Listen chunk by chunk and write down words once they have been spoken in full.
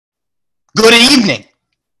Good evening,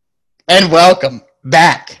 and welcome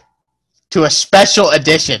back to a special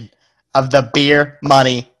edition of the Beer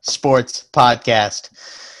Money Sports Podcast.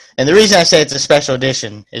 And the reason I say it's a special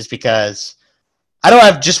edition is because I don't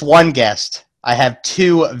have just one guest. I have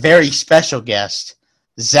two very special guests,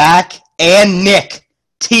 Zach and Nick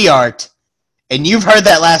Tiart. And you've heard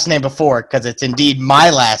that last name before because it's indeed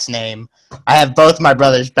my last name. I have both my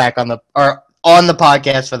brothers back on the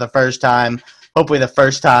podcast for the first time. Hopefully the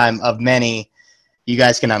first time of many. You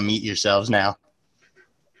guys can unmute yourselves now.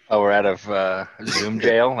 Oh, we're out of Zoom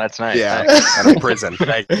jail? That's nice. Yeah, Thanks. out of prison.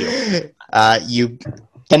 Thank you. You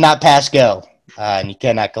cannot pass go, and you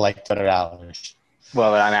cannot collect $200.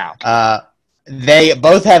 Well, I'm out. They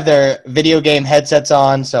both have their video game headsets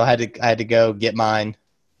on, so I had to go get mine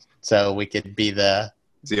so we could be the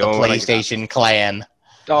PlayStation clan.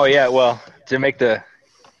 Oh, yeah, well, to make the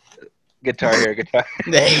guitar There you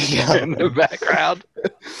go. in the background.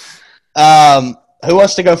 Who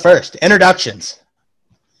wants to go first? Introductions.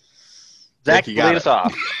 Zach, Nick, lead us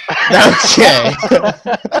off. Okay.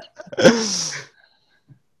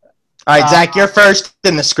 All right, Zach, you're first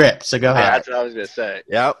in the script, so go Yeah, ahead. that's what I was going to say.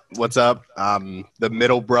 Yep. What's up? The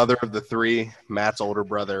middle brother of the three, Matt's older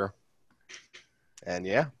brother. And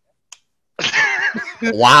yeah.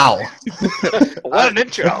 Wow. What an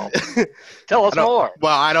intro. Tell us more.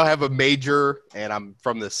 Well, I don't have a major, and I'm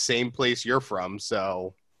from the same place you're from,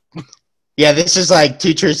 so. Yeah, this is like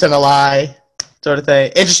two truths and a lie sort of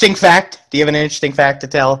thing. Interesting fact. Do you have an interesting fact to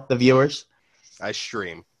tell the viewers? I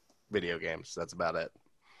stream video games. That's about it.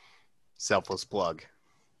 Selfless plug.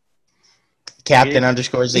 Captain _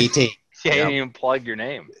 ZT. Yeah, you didn't even plug your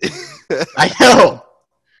name. I know.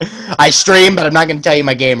 I stream, but I'm not going to tell you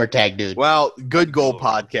my gamer tag, dude. Well, Good Goal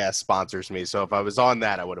Podcast sponsors me, so if I was on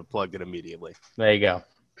that, I would have plugged it immediately. There you go.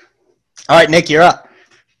 All right, Nick, you're up.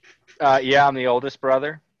 Yeah, I'm the oldest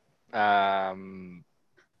brother. Why am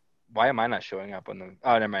I not showing up on the –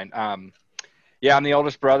 oh, never mind. Yeah, I'm the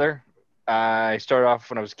oldest brother. I started off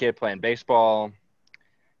when I was a kid playing baseball,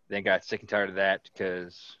 then got sick and tired of that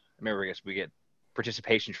because I remember I guess we get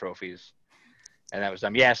participation trophies. And that was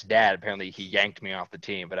yes, Dad. Apparently, he yanked me off the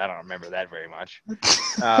team, but I don't remember that very much.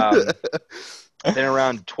 Then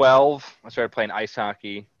around 12, I started playing ice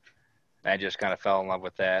hockey. I just kind of fell in love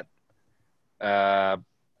with that.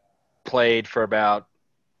 Played for about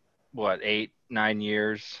 8, 9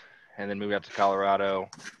 years, and then moved out to Colorado.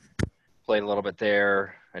 Played a little bit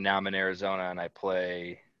there, and now I'm in Arizona, and I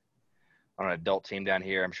play on an adult team down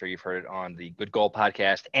here. I'm sure you've heard it on the Good Goal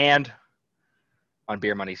Podcast and on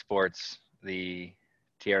Beer Money Sports. The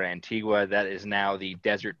Tierra Antigua, that is now the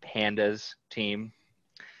Desert Pandas team.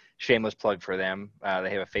 Shameless plug for them. They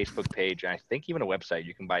have a Facebook page, and I think even a website.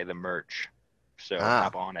 You can buy the merch, so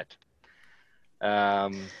hop on it. Yeah,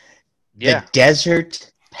 The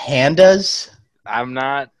Desert Pandas? I'm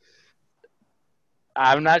not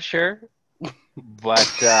sure, but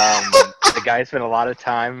the guy spent a lot of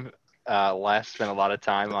time. Les spent a lot of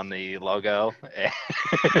time on the logo,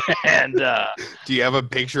 and Do you have a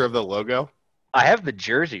picture of the logo? I have the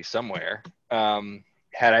jersey somewhere. Had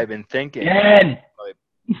I been thinking, Jen!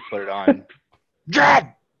 I'd put it on.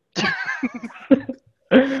 Jen!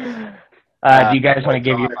 Do you guys want to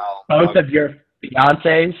give both of your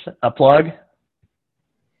fiancés a plug?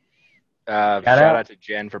 Shout out to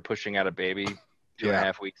Jen for pushing out a baby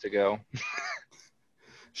 2.5 weeks ago.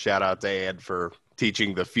 Shout out to Ed for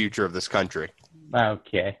teaching the future of this country.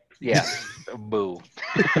 Okay. Yeah. Boo.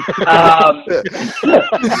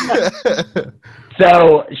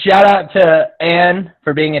 So shout out to Ann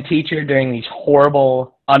for being a teacher during these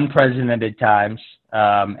horrible, unprecedented times.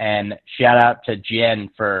 And shout out to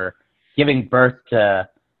Jen for giving birth to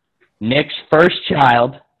Nick's first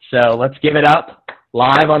child. So let's give it up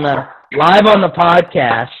live on the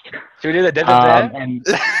podcast. Should we do the And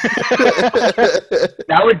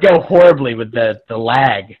that would go horribly with the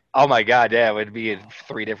lag. Oh my God! Yeah, it would be in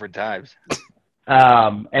 3 different times.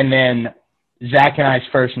 And then Zach and I's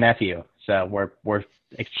first nephew. So we're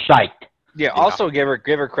excited. Yeah. Also, give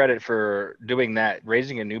her credit for doing that,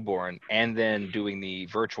 raising a newborn, and then doing the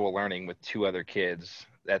virtual learning with 2 other kids.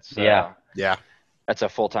 That's Yeah. That's a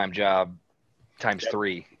full-time job times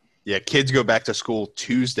 3. Yeah, kids go back to school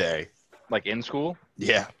Tuesday. Like in school?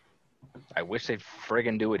 Yeah. I wish they'd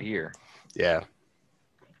friggin' do it here. Yeah.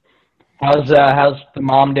 How's the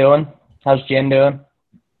mom doing? How's Jen doing?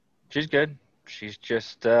 She's good. She's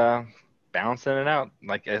just balancing it out.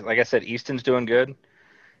 Like I said, Easton's doing good.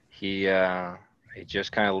 He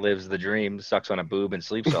just kind of lives the dream, sucks on a boob and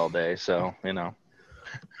sleeps all day. So,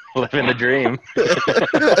 living the dream.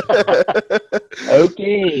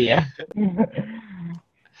 Okay.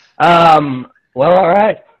 Well, all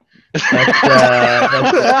right. That's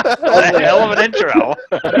a hell of an intro.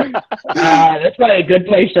 That's probably a good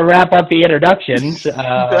place to wrap up the introductions.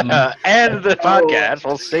 And the podcast.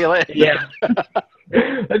 We'll see you later. Yeah.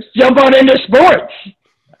 Let's jump on into sports.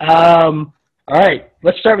 All right,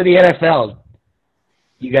 let's start with the NFL.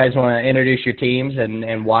 You guys want to introduce your teams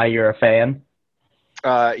and why you're a fan?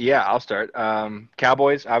 Yeah, I'll start.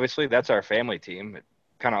 Cowboys, obviously, that's our family team. It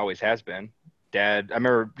kind of always has been. Dad, I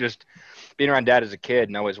remember just being around Dad as a kid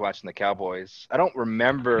and always watching the Cowboys. I don't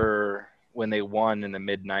remember when they won in the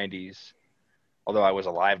mid-'90s, although I was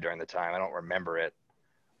alive during the time. I don't remember it.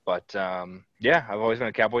 But, yeah, I've always been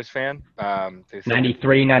a Cowboys fan.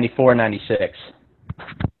 93, 94, 96.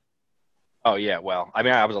 Oh, yeah, well, I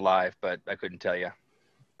mean, I was alive, but I couldn't tell you.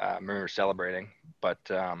 I remember celebrating. But,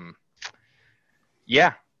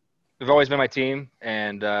 yeah, they've always been my team,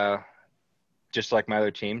 and just like my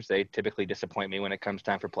other teams, they typically disappoint me when it comes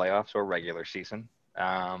time for playoffs or regular season.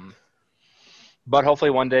 But hopefully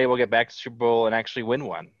one day we'll get back to Super Bowl and actually win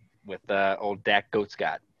one with old Dak Goat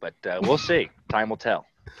Scott. But we'll see. Time will tell.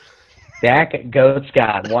 Dak Goat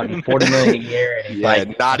Scott wanting $40 million a year.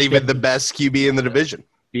 And not even the best QB in the division.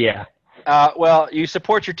 Yeah. Well, you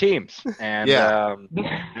support your teams, and Yeah.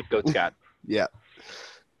 Dak Goat Scott. Yeah.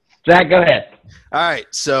 Zach, go ahead. All right.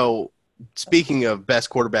 So speaking of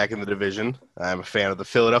best quarterback in the division, I'm a fan of the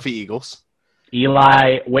Philadelphia Eagles.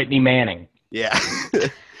 Eli Whitney Manning. Yeah.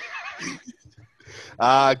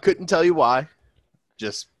 Couldn't tell you why.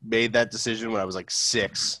 Just made that decision when I was like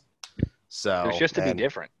 6. So It was just to be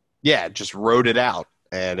different. Yeah, just wrote it out.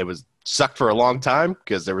 And it was sucked for a long time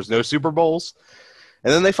because there was no Super Bowls.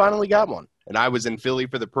 And then they finally got one. And I was in Philly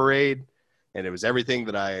for the parade, and it was everything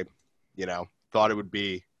that I, thought it would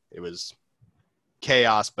be. It was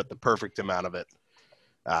chaos, but the perfect amount of it.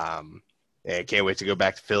 And I can't wait to go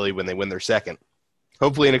back to Philly when they win their second,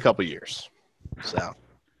 hopefully in a couple years. So,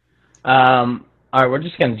 all right, we're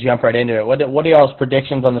just going to jump right into it. What are y'all's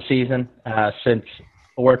predictions on the season? Since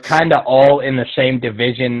we're kind of all in the same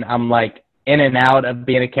division, I'm like in and out of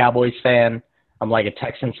being a Cowboys fan. I'm like a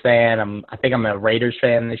Texans fan. I think I'm a Raiders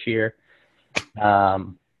fan this year.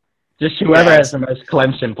 Just whoever has the most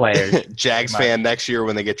Clemson players. Jags fan next year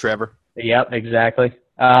when they get Trevor. Yep, exactly.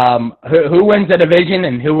 Who wins the division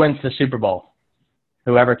and who wins the Super Bowl?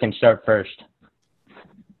 Whoever can start first.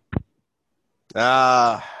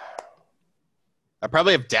 I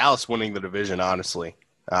probably have Dallas winning the division, honestly.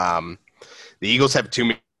 The Eagles have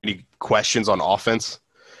too many questions on offense,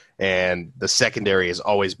 and the secondary has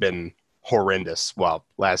always been horrendous. Well,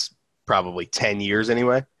 last probably 10 years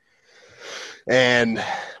anyway. And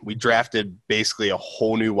we drafted basically a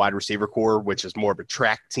whole new wide receiver core, which is more of a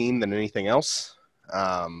track team than anything else.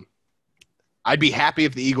 I'd be happy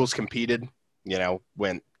if the Eagles competed,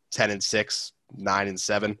 went 10-6,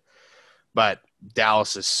 9-7. But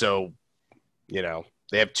Dallas is so,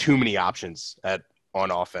 they have too many options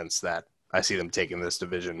on offense that I see them taking this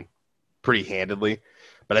division pretty handedly.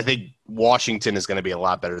 But I think Washington is going to be a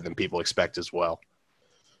lot better than people expect as well.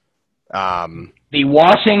 The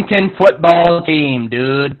Washington football team,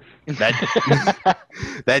 dude.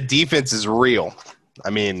 That defense is real. I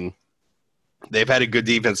mean, they've had a good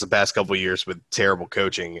defense the past couple of years with terrible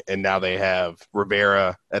coaching, and now they have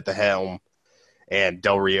Rivera at the helm and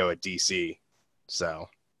Del Rio at DC. So,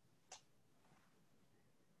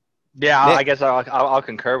 yeah, I guess I'll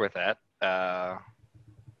concur with that. I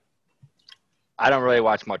don't really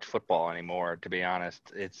watch much football anymore, to be honest.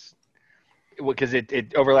 It's because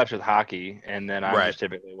it overlaps with hockey, and then I'm just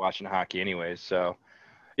typically watching hockey anyways. So,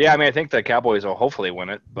 yeah, I mean, I think the Cowboys will hopefully win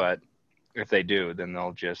it, but if they do, then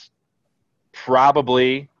they'll just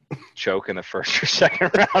probably choke in the first or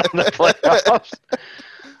second round of the playoffs.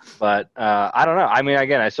 But I don't know. I mean,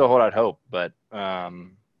 again, I still hold out hope, but I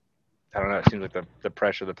don't know. It seems like the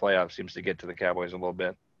pressure of the playoffs seems to get to the Cowboys a little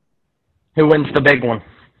bit. Who wins the big one?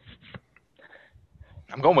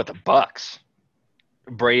 I'm going with the Bucks.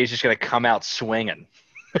 Brady's just going to come out swinging.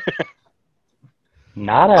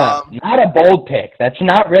 Not a bold pick. That's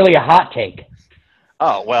not really a hot take.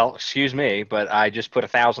 Oh, well, excuse me, but I just put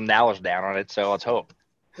 $1,000 down on it, so let's hope.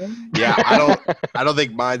 Yeah, I don't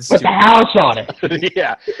think mine's Put the house on it.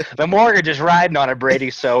 Yeah, the mortgage is riding on it, Brady,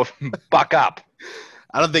 so buck up.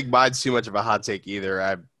 I don't think mine's too much of a hot take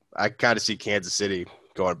either. I kind of see Kansas City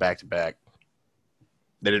going back to back.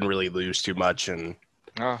 They didn't really lose too much, and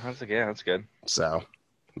that's good. So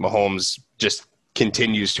Mahomes just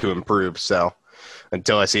continues to improve. So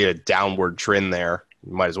until I see a downward trend there,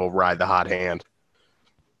 you might as well ride the hot hand.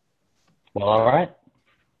 Well, all right.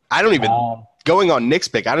 I don't even going on Nick's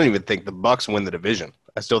pick. I don't even think the Bucks win the division.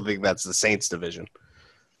 I still think that's the Saints division.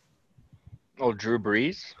 Oh, Drew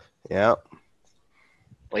Brees? Yeah.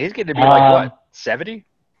 Well, he's getting to be like what, 70?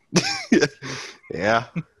 Yeah.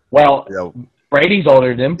 Well, You know, Brady's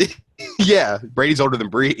older than him. yeah. Brady's older than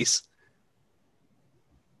Breeze.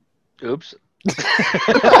 Oops.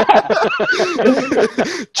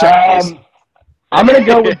 Check. I'm going to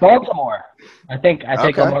go with Baltimore. I think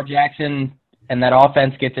Okay. Lamar Jackson and that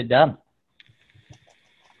offense gets it done.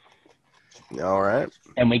 All right.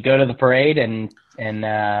 And we go to the parade and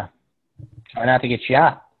try not to get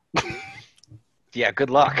shot. Yeah, good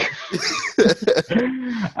luck.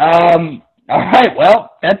 All right.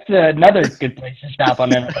 Well, that's another good place to stop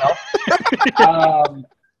on NFL.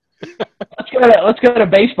 Let's go to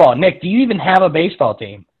baseball. Nick, do you even have a baseball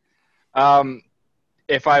team?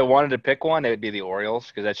 If I wanted to pick one, it would be the Orioles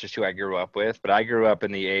because that's just who I grew up with. But I grew up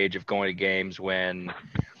in the age of going to games when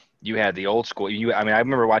you had the old school. I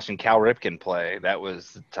remember watching Cal Ripken play. That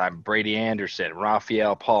was the time Brady Anderson,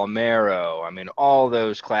 Rafael Palmeiro. I mean, all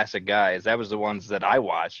those classic guys. That was the ones that I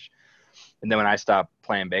watched. And then when I stopped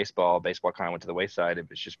playing baseball kind of went to the wayside. It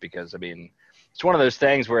was just because, it's one of those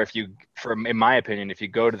things where in my opinion, if you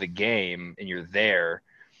go to the game and you're there,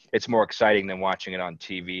 it's more exciting than watching it on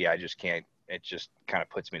TV. I just can't. It just kind of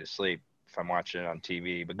puts me to sleep if I'm watching it on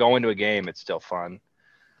TV. But going to a game, it's still fun.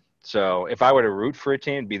 So if I were to root for a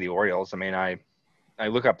team, it'd be the Orioles. I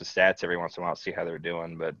look up the stats every once in a while to see how they're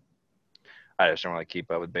doing, but I just don't really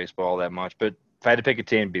keep up with baseball that much. But if I had to pick a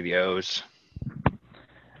team, it'd be the O's.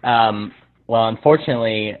 Well,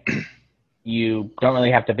 unfortunately, you don't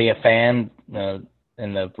really have to be a fan.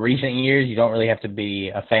 In the recent years, you don't really have to be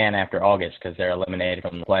a fan after August because they're eliminated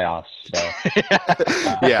from the playoffs. So,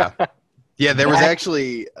 Yeah. Yeah, there was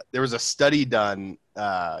a study done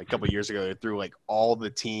a couple of years ago that threw like all the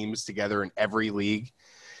teams together in every league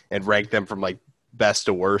and ranked them from like best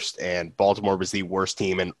to worst, and Baltimore was the worst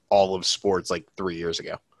team in all of sports like 3 years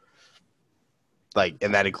ago.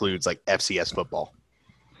 And that includes like FCS football.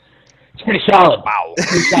 it's pretty solid. Wow.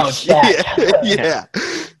 Pretty solid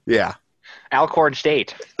stats. Yeah. Alcorn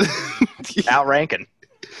State. Outranking.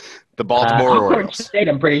 The Baltimore Alcorn Orioles. State,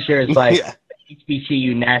 I'm pretty sure, is like Yeah.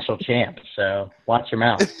 HBCU national champ. So watch your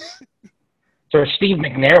mouth. So Steve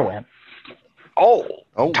McNair went. Oh,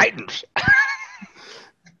 Oh. Titans.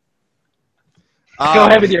 Go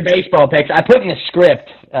ahead with your baseball picks. I put in the script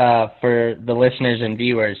for the listeners and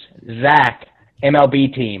viewers. Zach,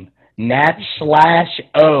 MLB team,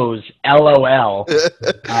 Nats/O's, LOL,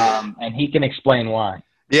 and he can explain why.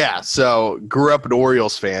 Yeah, so grew up an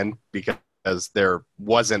Orioles fan because there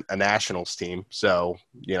wasn't a Nationals team. So,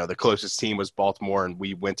 the closest team was Baltimore, and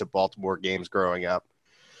we went to Baltimore games growing up.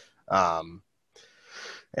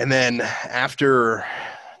 And then after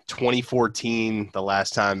 2014, the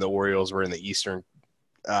last time the Orioles were in the Eastern,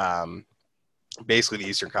 basically the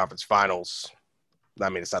Eastern Conference Finals. I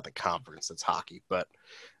mean, it's not the conference, it's hockey, but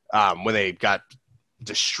when they got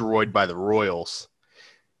destroyed by the Royals,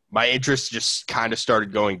 my interest just kind of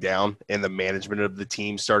started going down, and the management of the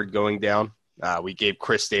team started going down. We gave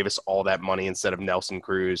Chris Davis all that money instead of Nelson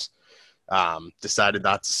Cruz. Decided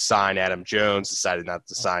not to sign Adam Jones, decided not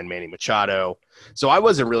to sign Manny Machado. So I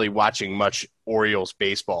wasn't really watching much Orioles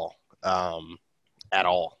baseball at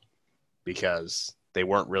all because they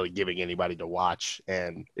weren't really giving anybody to watch.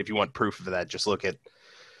 And if you want proof of that, just look at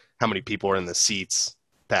how many people are in the seats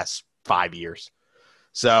past 5 years.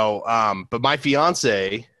 So, but my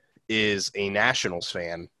fiance is a Nationals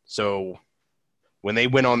fan. So when they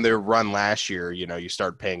went on their run last year, you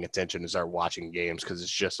start paying attention and start watching games because it's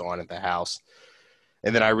just on at the house.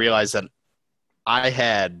 And then I realized that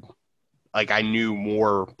I knew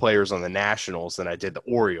more players on the Nationals than I did the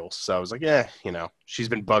Orioles. So I was like, she's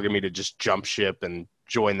been bugging me to just jump ship and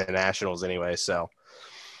join the Nationals anyway. So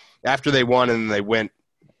after they won and they went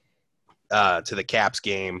to the Caps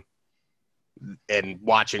game, and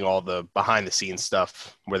watching all the behind the scenes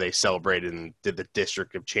stuff where they celebrated and did the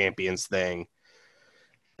District of Champions thing,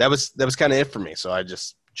 that was kind of it for me. So I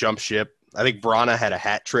just jumped ship. I think Vrana had a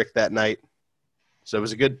hat trick that night. So it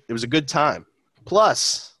was a good time.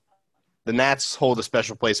 Plus the Nats hold a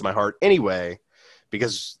special place in my heart anyway,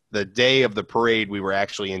 because the day of the parade, we were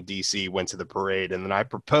actually in DC, went to the parade, and then I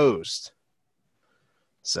proposed.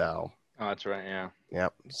 So. Oh, that's right. Yeah.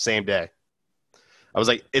 Yep. Same day. I was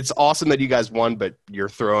like, it's awesome that you guys won, but you're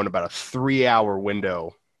throwing about a 3-hour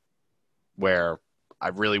window where I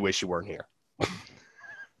really wish you weren't here.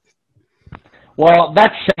 Well,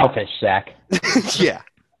 that's selfish, Zach. Yeah.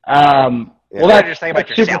 Well, that's about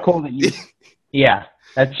super yourself. cool that you. Yeah,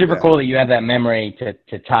 that's super cool that you have that memory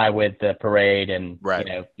to tie with the parade, and Right.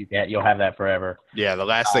 You'll have that forever. Yeah. The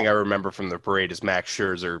last thing I remember from the parade is Max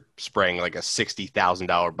Scherzer spraying like a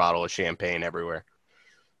 $60,000 bottle of champagne everywhere.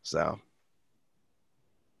 So.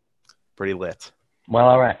 Pretty lit. Well,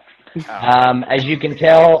 all right. As you can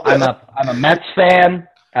tell, I'm a Mets fan.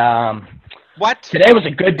 What? Today was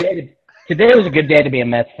a good day. Today was a good day to be a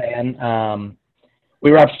Mets fan.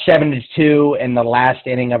 We were up 7-2 in the last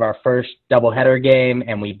inning of our first doubleheader game,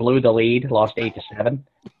 and we blew the lead, lost 8-7.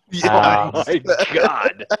 Yeah. Oh, my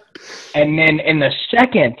God. And then in the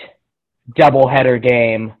second doubleheader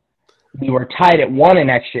game, we were tied at 1 in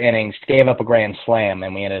extra innings, gave up a grand slam,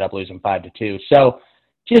 and we ended up losing 5-2. So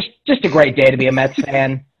just a great day to be a Mets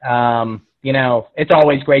fan. It's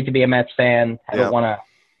always great to be a Mets fan. Haven't won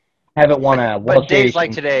a World But days Series like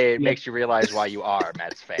in- today, it makes you realize why you are a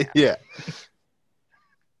Mets fan. Yeah.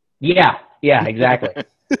 Yeah, exactly.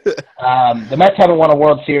 The Mets haven't won a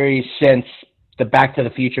World Series since the Back to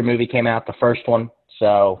the Future movie came out, the first one.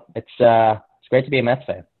 So it's great to be a Mets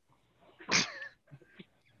fan.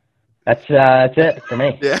 That's it for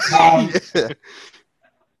me. Yeah. Yeah.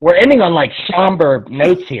 We're ending on like somber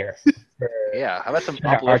notes here. Yeah, how about some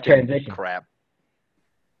Our uplifting transition. crap?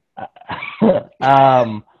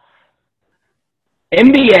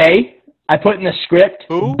 NBA, I put in the script.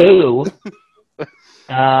 Who? Boo.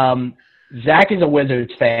 Zach is a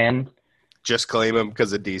Wizards fan. Just claim him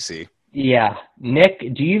because of DC. Yeah. Nick,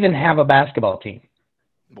 do you even have a basketball team?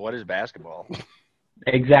 What is basketball?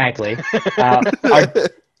 Exactly.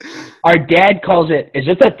 Our dad calls it, is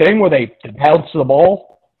it that thing where they bounce the ball?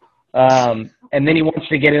 And then he wants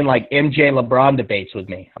to get in like MJ LeBron debates with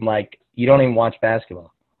me. I'm like, you don't even watch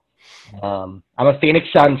basketball. I'm a Phoenix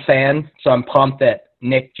Suns fan, so I'm pumped that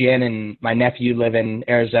Nick, Jen, and my nephew live in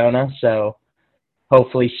Arizona. So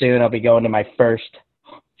hopefully soon I'll be going to my first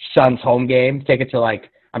Suns home game. Tickets are like,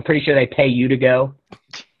 I'm pretty sure they pay you to go.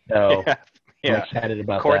 So I'm excited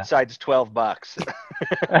about that. Courtside's $12.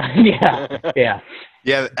 Yeah.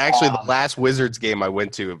 Yeah, actually, the last Wizards game I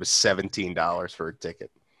went to, it was $17 for a ticket.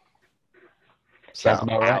 Sounds So,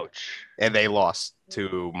 about right. Ouch. and they lost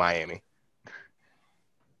to Miami.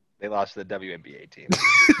 They lost to the WNBA team.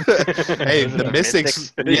 Hey, Was it the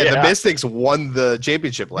Mystics. Yeah, the Mystics won the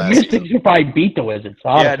championship The last Mystics season. should probably beat the Wizards.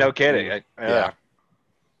 Yeah, honestly. no kidding. Yeah.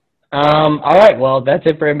 All right, well, that's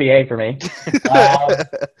it for NBA for me.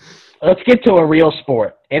 Let's get to a real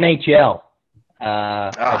sport, NHL.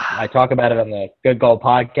 I talk about it on the Good Goal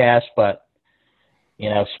podcast, but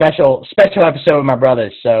special episode with my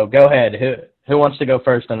brothers. So go ahead. Who wants to go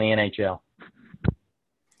first on the NHL?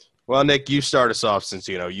 Well, Nick, you start us off since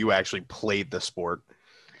you actually played the sport.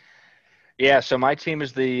 Yeah, so my team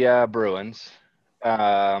is the Bruins.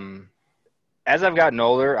 As I've gotten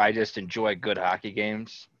older, I just enjoy good hockey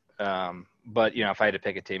games. But if I had to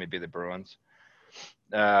pick a team, it'd be the Bruins.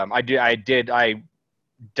 I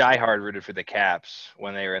diehard rooted for the Caps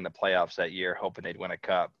when they were in the playoffs that year, hoping they'd win a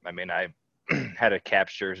cup. I mean, I had a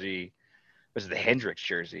Caps jersey. Was it the Hendricks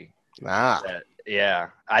jersey? Yeah,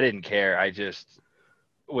 I didn't care. I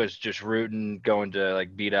was just rooting, going to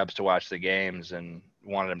like beat ups to watch the games, and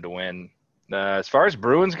wanted them to win. As far as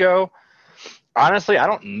Bruins go, honestly, I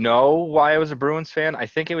don't know why I was a Bruins fan. I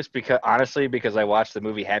think it was because I watched the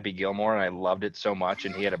movie Happy Gilmore and I loved it so much,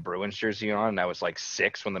 and he had a Bruins jersey on, and I was like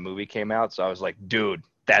 6 when the movie came out, so I was like, dude,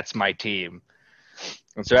 that's my team.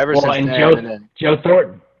 And so ever since then, Joe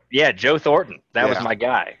Thornton. Yeah, Joe Thornton. That was my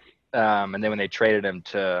guy. And then when they traded him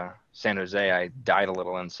to San Jose, I died a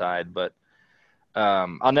little inside. But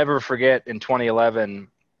I'll never forget in 2011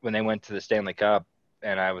 when they went to the Stanley Cup,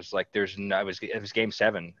 and I was like, it was Game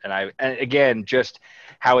 7. And again, just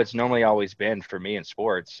how it's normally always been for me in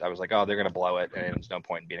sports, I was like, oh, they're going to blow it, and there was no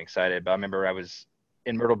point in being excited. But I remember I was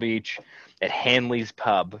in Myrtle Beach at Hanley's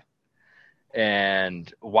Pub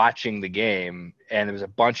and watching the game, and there was a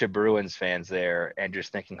bunch of Bruins fans there, and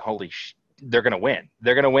just thinking, they're going to win.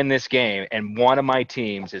 They're going to win this game, and one of my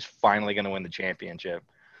teams is finally going to win the championship.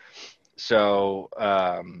 So,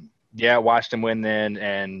 watched them win then,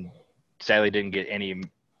 and sadly didn't get any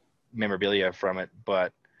memorabilia from it.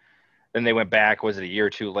 But then they went back, was it a year or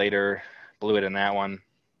two later, blew it in that one.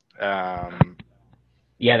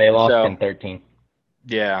 They lost in 13.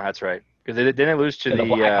 Yeah, that's right. Because they didn't lose to the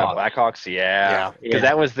Blackhawks. Yeah, because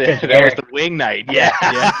that was the wing night. Yeah.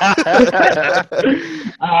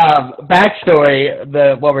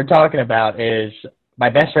 Backstory: what we're talking about is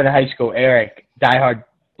my best friend in high school, Eric, diehard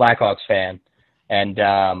Blackhawks fan, and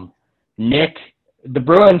Nick. The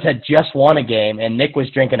Bruins had just won a game, and Nick was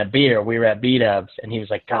drinking a beer. We were at B-Dubs, and he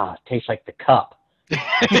was like, "God, it tastes like the cup."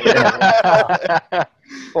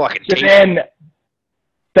 Then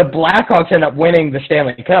the Blackhawks end up winning the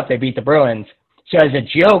Stanley Cup. They beat the Bruins. So as a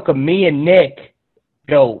joke of me and Nick,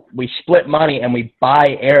 we split money and we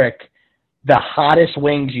buy Eric the hottest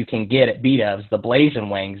wings you can get at B-Dubs, the blazing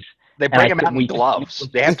wings. They bring them out in gloves.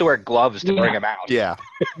 They have to wear gloves to bring them out. Yeah.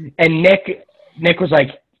 And Nick was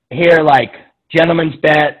like, here, like, gentleman's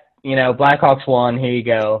bet, Blackhawks won, here you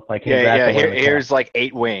go. Like, Here's like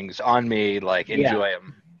 8 wings on me, like, enjoy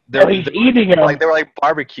them. So he's eating them. Like, they were like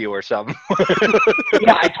barbecue or something.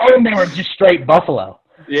 Yeah, I told him they were just straight buffalo.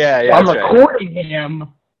 Yeah. So I'm recording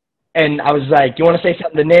him, and I was like, do you want to say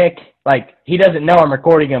something to Nick? Like, he doesn't know I'm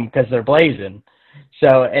recording him because they're blazing.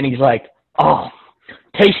 So, and he's like, oh,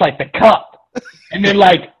 tastes like the cup. And then,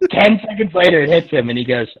 like, 10 seconds later, it hits him, and he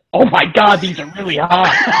goes, oh, my God, these are really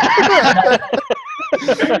hot.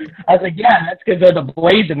 I was like, yeah, that's because they're the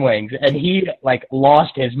blazing wings. And he, like,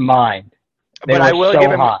 lost his mind. They but were I will so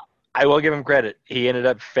give him hot. I will give him credit. He ended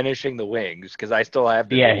up finishing the wings because I still have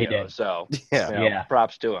the Yeah, video. he did. So, Yeah.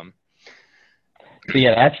 props to him. So,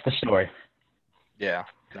 yeah, that's the story. Yeah,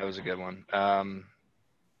 that was a good one.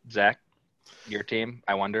 Zach, your team,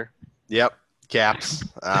 I wonder? Yep, Caps.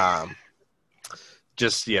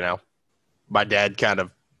 Just, my dad kind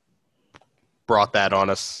of brought that on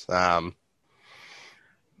us. As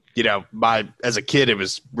a kid, it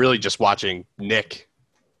was really just watching Nick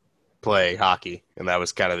play hockey, and that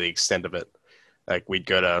was kind of the extent of it. Like, we'd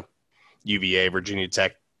go to UVA, Virginia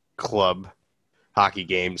Tech club hockey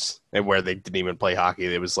games, and where they didn't even play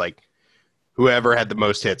hockey, it was like whoever had the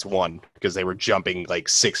most hits won because they were jumping like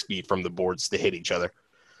 6 feet from the boards to hit each other.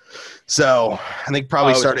 So I think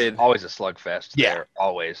probably started always a slugfest. Yeah. There,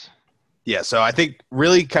 always. Yeah, so I think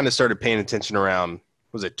really kind of started paying attention around,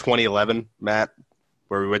 was it 2011, Matt,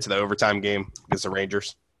 where we went to the overtime game against the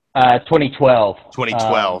Rangers? 2012.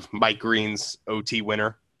 2012, Mike Green's OT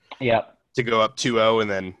winner. Yep. To go up 2-0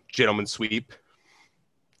 and then gentleman sweep.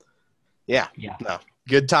 Yeah. No,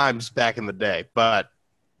 good times back in the day. But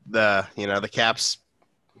the Caps,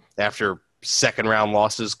 after second round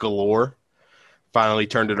losses galore, finally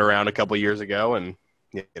turned it around a couple years ago, and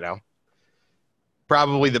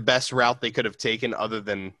probably the best route they could have taken, other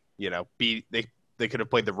than they could have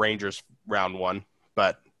played the Rangers round 1,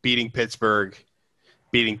 but beating Pittsburgh,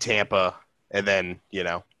 beating Tampa, and then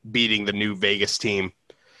beating the new Vegas team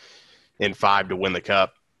in 5 to win the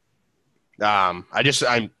cup. I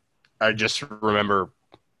just remember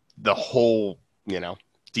the whole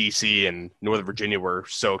DC and Northern Virginia were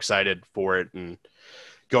so excited for it, and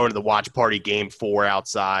going to the watch party game 4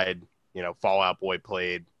 outside. Fall Out Boy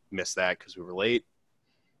played, missed that because we were late.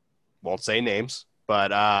 Won't say names,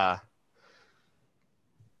 but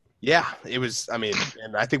yeah, it was. I mean,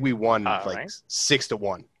 and I think we won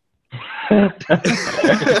 6-1.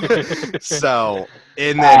 So,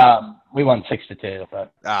 and then we won 6-2,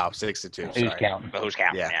 but 6-2. Who's counting? Who's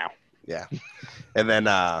counting now? Yeah, and then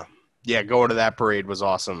going to that parade was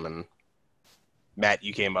awesome, and Matt,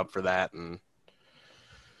 you came up for that, and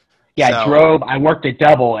I worked a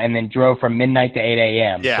double and then drove from midnight to 8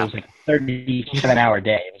 a.m. Yeah, so it was like a 37-hour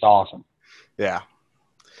day. It was awesome. Yeah,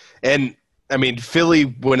 and I mean, Philly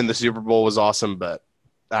winning the Super Bowl was awesome, but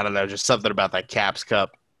I don't know, just something about that Caps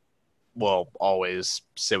Cup will always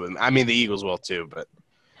sit with me. I mean, the Eagles will too, but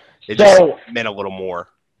it just meant a little more.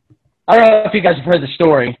 I don't know if you guys have heard the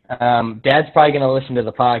story. Dad's probably going to listen to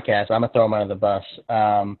the podcast. I'm going to throw him under the bus.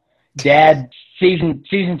 Dad, season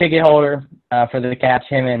ticket holder for the Caps,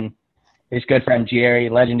 him and his good friend Jerry,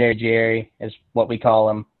 legendary Jerry is what we call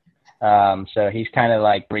him. So he's kind of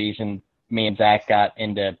like reason me and Zach got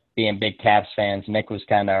into being big Caps fans. Nick was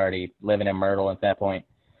kind of already living in Myrtle at that point.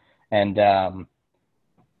 And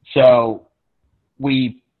so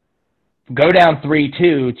we go down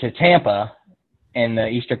 3-2 to Tampa in the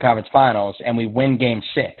Eastern Conference Finals, and we win Game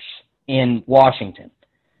 6 in Washington.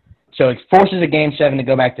 So it forces a Game 7 to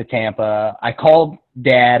go back to Tampa. I called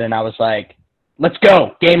Dad, and I was like, let's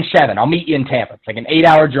go, Game 7. I'll meet you in Tampa. It's like an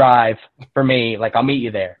 8-hour drive for me. Like, I'll meet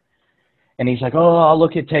you there. And he's like, oh, I'll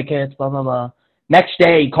look at tickets, blah, blah, blah. Next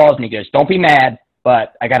day, he calls me. He goes, don't be mad,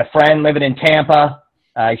 but I got a friend living in Tampa.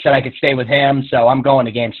 He said I could stay with him, so I'm going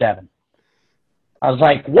to Game 7. I was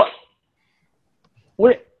like, what?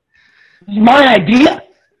 What? This is my idea?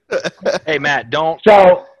 Hey, Matt, don't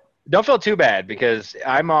feel too bad because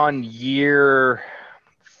I'm on year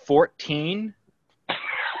 14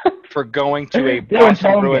 for going to a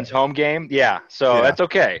Boston Bruins home game. Yeah, so that's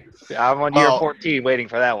okay. I'm on year 14 waiting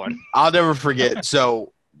for that one. I'll never forget.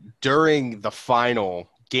 So during the final,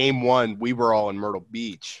 Game 1, we were all in Myrtle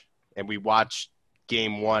Beach, and we watched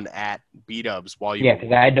Game 1 at B-Dubs while you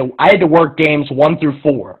because I had to work games 1 through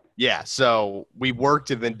 4. Yeah, so we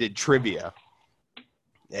worked and then did trivia.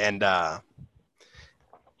 And Ann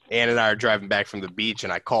and I are driving back from the beach,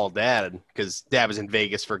 and I called Dad because Dad was in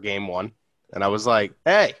Vegas for Game 1. And I was like,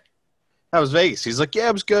 hey, how was Vegas? He's like, yeah,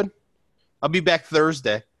 it was good. I'll be back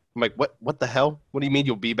Thursday. I'm like, what the hell? What do you mean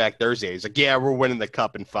you'll be back Thursday? He's like, yeah, we're winning the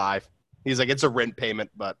cup in 5. He's like, it's a rent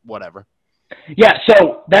payment, but whatever. Yeah,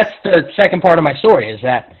 so that's the second part of my story is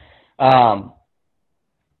that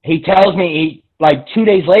he tells me, like 2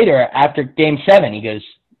 days later after Game 7, he goes,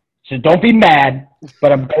 so don't be mad,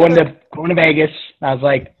 but I'm going to Vegas. I was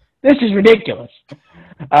like, this is ridiculous.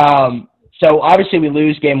 So obviously we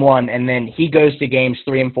lose Game 1, and then he goes to Games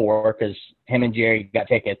 3 and 4 because him and Jerry got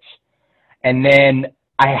tickets. And then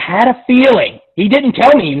I had a feeling. He didn't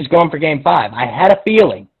tell me he was going for Game 5. I had a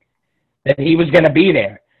feeling that he was going to be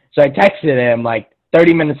there. So I texted him like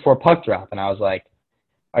 30 minutes before puck drop, and I was like,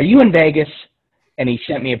 are you in Vegas? And he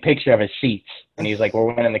sent me a picture of his seats. And he's like,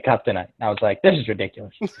 we're winning the cup tonight. And I was like, this is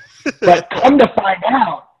ridiculous. But come to find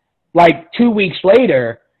out, like 2 weeks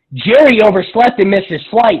later, Jerry overslept and missed his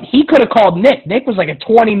flight. He could have called Nick. Nick was like a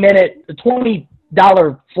 $20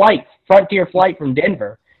 flight, Frontier flight from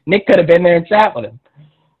Denver. Nick could have been there and sat with him.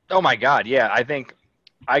 Oh my God, yeah. I think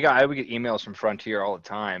I would get emails from Frontier all the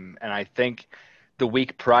time, and I think the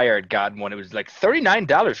week prior I'd gotten one. It was like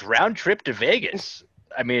 $39 round trip to Vegas.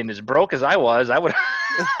 I mean, as broke as I was, I would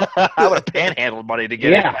I would have panhandled money to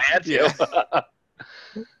get it if I had to.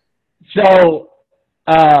 So,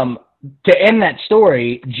 to end that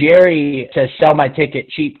story, Jerry says sell my ticket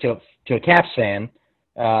cheap to a Caps fan.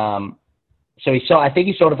 So I think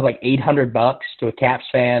he sold it for like $800 to a Caps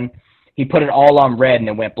fan. He put it all on red and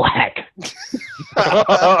it went black. He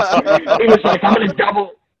was like, I'm gonna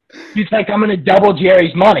double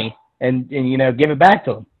Jerry's money and give it back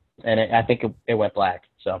to him. And I think it went black.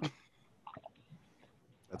 So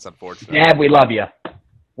that's unfortunate. Dad, we love you.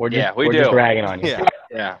 We're just ragging on you.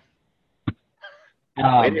 Yeah. Yeah.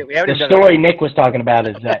 The story Nick was talking about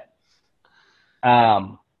is that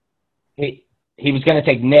he was going to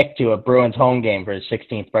take Nick to a Bruins home game for his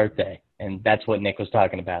 16th birthday, and that's what Nick was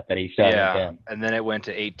talking about, that he said. Yeah, and then it went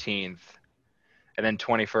to 18th, and then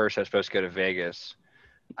 21st I was supposed to go to Vegas.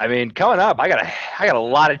 I mean, coming up, I got a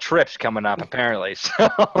lot of trips coming up apparently, so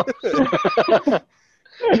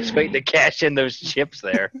just waiting to cash in those chips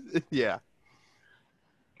there. Yeah.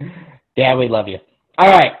 Dad, we love you. All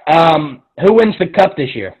right, who wins the cup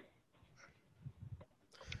this year?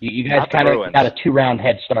 You guys kind of got a 2-round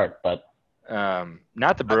head start, but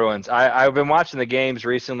not the Bruins. I've been watching the games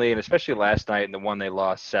recently, and especially last night, and the one they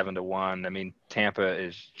lost 7-1. I mean, Tampa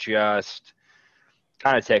is just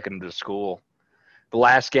kind of taking them to school. The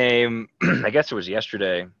last game, I guess it was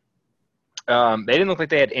yesterday, they didn't look like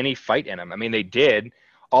they had any fight in them. I mean, they did.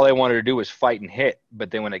 All they wanted to do was fight and hit, but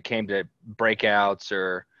then when it came to breakouts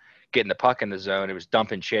or getting the puck in the zone, it was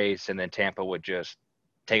dump and chase, and then Tampa would just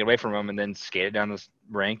take it away from them and then skate it down the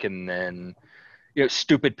rink, and then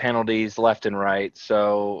stupid penalties left and right.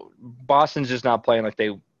 So Boston's just not playing like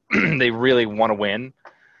they they really want to win.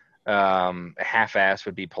 Half-ass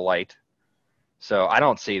would be polite. So I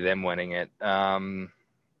don't see them winning it.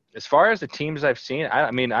 As far as the teams I've seen, I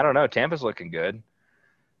mean, I don't know. Tampa's looking good.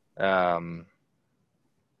 So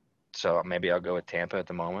maybe I'll go with Tampa at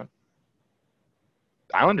the moment.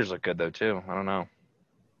 Islanders look good, though, too. I don't know.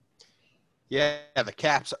 Yeah, the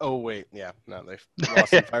Caps. Oh, wait. Yeah, no, they've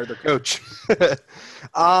lost and fired their coach.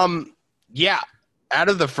 Yeah, out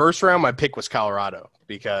of the first round, my pick was Colorado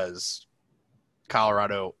because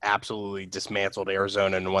Colorado absolutely dismantled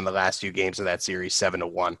Arizona and won the last 2 games of that series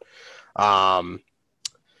 7-1.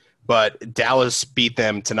 But Dallas beat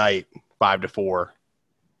them tonight 5-4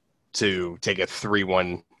 to take a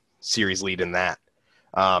 3-1 series lead in that.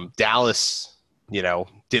 Dallas,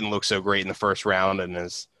 didn't look so great in the first round and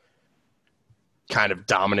has kind of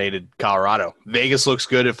dominated Colorado. Vegas looks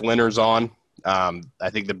good if Leonard's on. I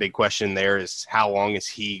think the big question there is how long is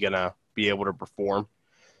he going to be able to perform?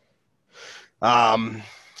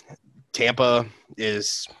 Tampa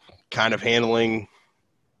is kind of handling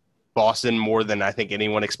Boston more than I think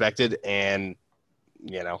anyone expected. And,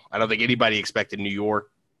 I don't think anybody expected New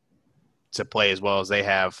York to play as well as they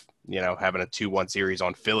have, having a 2-1 series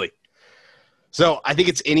on Philly. So I think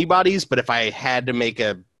it's anybody's, but if I had to make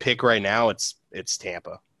a pick right now, it's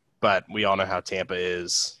Tampa. But we all know how Tampa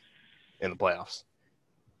is in the playoffs.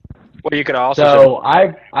 Well, you could also. So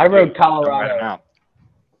I wrote Colorado.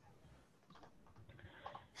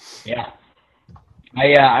 Yeah,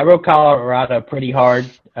 I wrote Colorado pretty hard.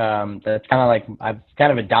 That's kind of like I've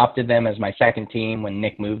kind of adopted them as my second team when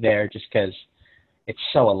Nick moved there, just because it's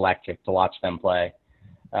so electric to watch them play.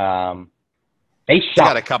 They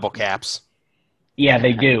got a couple Caps. Yeah,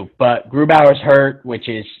 they do. But Grubauer's hurt, which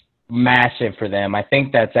is massive for them. I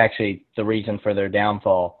think that's actually the reason for their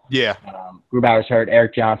downfall. Yeah. Grubauer's hurt.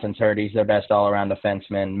 Eric Johnson's hurt. He's their best all-around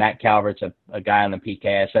defenseman. Matt Calvert's a guy on the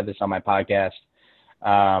PK. I said this on my podcast.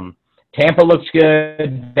 Tampa looks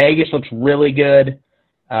good. Vegas looks really good.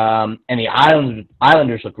 And the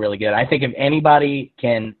Islanders look really good. I think if anybody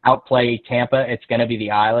can outplay Tampa, it's going to be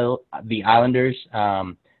the Islanders.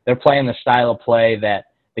 They're playing the style of play that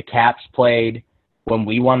the Caps played when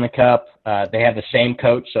we won the Cup. They have the same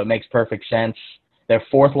coach, so it makes perfect sense. Their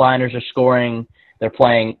fourth liners are scoring. They're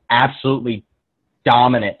playing absolutely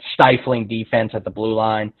dominant, stifling defense at the blue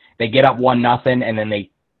line. They get up 1-0, and then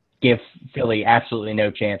they give Philly absolutely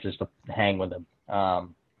no chances to hang with them.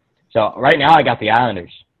 So right now I got the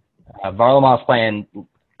Islanders. Varlamov's playing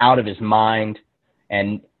out of his mind,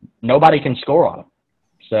 and nobody can score on him.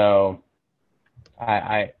 So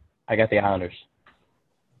I got the Islanders.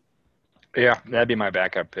 Yeah, that'd be my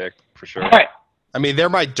backup pick for sure. All right. I mean, they're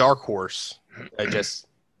my dark horse. I just,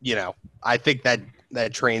 I think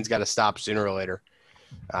that train's got to stop sooner or later.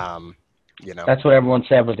 That's what everyone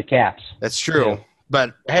said with the Caps. That's true. Yeah.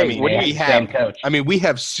 But Hey, I mean, what do we you- have coach. I mean, we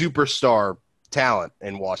have superstar talent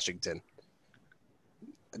in Washington.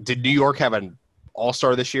 Did New York have an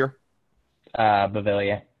all-star this year?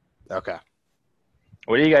 Bavaria. Okay.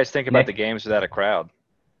 What do you guys think about Nick? the games without a crowd?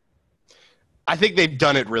 I think they've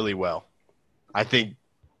done it really well. I think,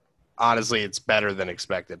 honestly, it's better than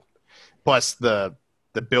expected. Plus, the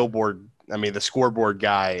billboard, the scoreboard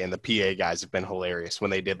guy and the PA guys have been hilarious when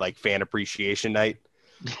they did, fan appreciation night.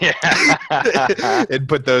 Yeah. And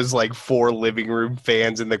put those, 4 living room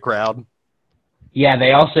fans in the crowd. Yeah,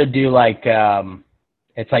 they also do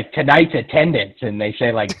it's like tonight's attendance, and they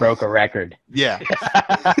say broke a record. Yeah.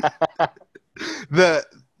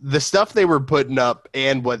 The stuff they were putting up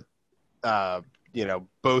and what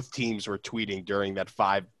both teams were tweeting during that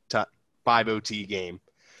 5 OT game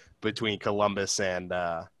between Columbus and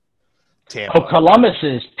Tampa. Oh,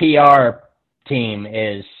 Columbus's PR team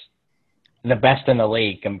is the best in the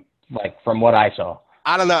league, from what I saw.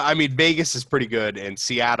 I don't know. Vegas is pretty good, and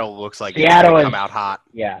Seattle looks like Seattle it's gonna is- come out hot.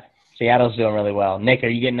 Yeah, Seattle's doing really well. Nick, are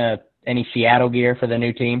you getting any Seattle gear for the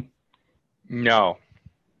new team? No.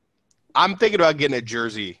 I'm thinking about getting a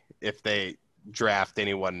jersey if they draft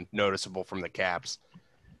anyone noticeable from the Caps.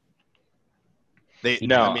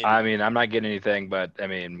 No, I'm not getting anything, but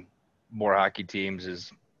more hockey teams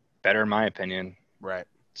is better in my opinion. right.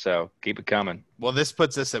 So keep it coming. Well, this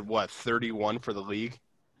puts us at what, 31 for the league?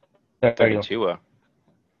 32.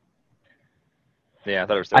 Yeah, I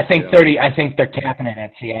thought it was 32. I think 30. I think they're capping it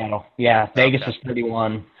at Seattle. Yeah, Vegas Okay. is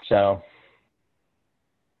 31. So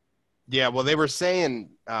Yeah, well, they were saying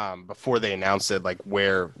before they announced it,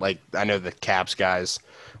 where, I know the Caps guys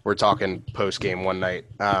were talking post game one night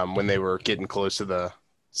when they were getting close to the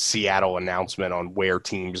Seattle announcement on where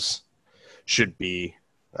teams should be.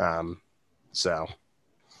 So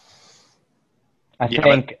I Yeah,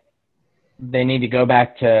 think they need to go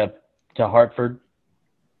back to Hartford,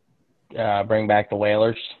 bring back the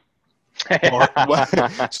Whalers.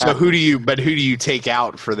 so who do you take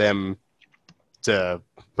out for them to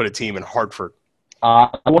put a team in Hartford?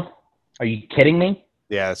 Are you kidding me?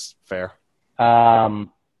 Yeah, that's fair. No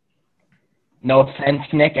offense,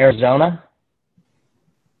 Nick, Arizona.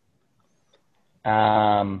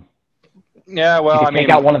 Yeah, well, you could take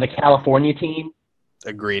out one of the California teams.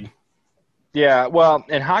 Agreed. yeah, well,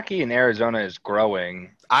 and hockey in Arizona is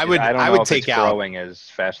growing. I would don't know if take it's out. growing as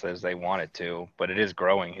fast as they want it to, but it is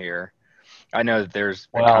growing here. I know that there's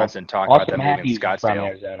a Well, constant talk about Austin them moving Matthews is from Scottsdale.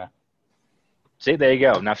 Arizona. See, there you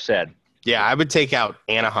go. Enough said. Yeah, I would take out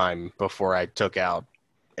Anaheim before I took out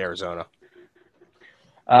Arizona.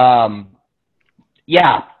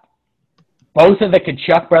 Yeah, both of the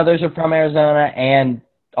Kachuk brothers are from Arizona, and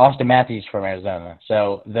Austin Matthews from Arizona.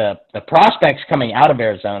 So the prospects coming out of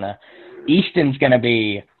Arizona, Easton's going to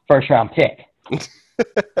be first-round pick.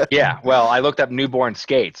 Yeah, well, I looked up newborn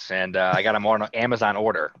skates, and I got them on Amazon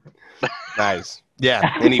order. Nice.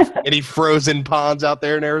 Yeah. Any frozen ponds out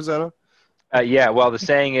there in Arizona? Yeah, well, the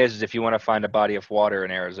saying is if you want to find a body of water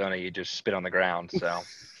in Arizona, you just spit on the ground. So,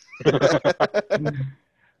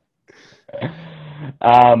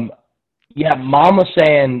 Yeah, Mom was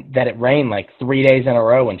saying that it rained 3 days in a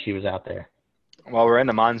row when she was out there. well, we're in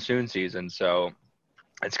the monsoon season, so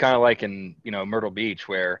it's kind of like in Myrtle Beach,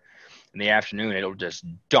 where in the afternoon it'll just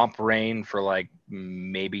dump rain for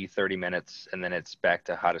maybe 30 minutes, and then it's back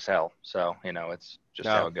to hot as hell. So it's just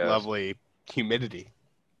how it goes. Lovely humidity.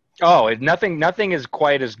 Oh, nothing is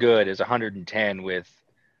quite as good as 110 with.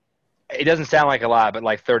 It doesn't sound like a lot, but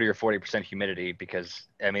 30 or 40% humidity, because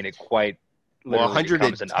it quite Well, literally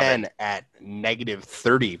becomes an 110 oven. at negative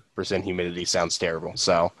 30% humidity sounds terrible.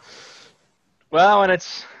 So Well, and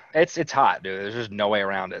it's hot, dude. There's just no way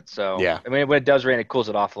around it. So Yeah. when it does rain, it cools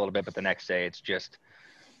it off a little bit, but the next day it's just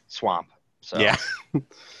swamp. So yeah,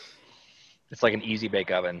 it's like an easy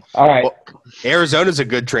bake oven. All right. Well, Arizona's a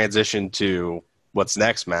good transition to what's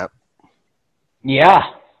next, Matt? Yeah.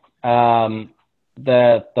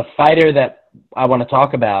 The fighter that I want to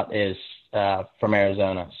talk about is from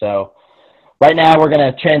Arizona. So right now we're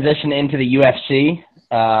going to transition into the UFC.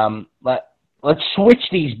 Let's switch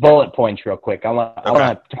these bullet points real quick. I want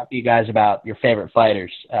to talk to you guys about your favorite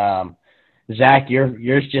fighters. Zach,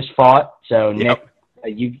 yours just fought, so Yep.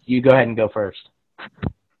 Nick, you go ahead and go first.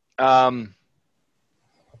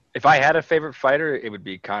 If I had a favorite fighter, it would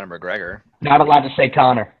be Conor McGregor. Not allowed to say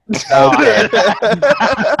Connor. Okay.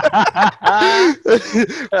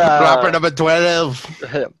 Proper number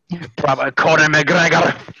 12. Probably Conor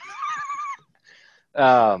McGregor.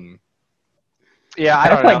 Yeah, I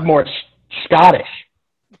don't know. like more Scottish.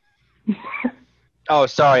 Oh,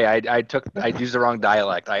 sorry, I used the wrong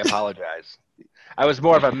dialect. I apologize. I was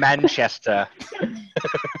more of a Manchester.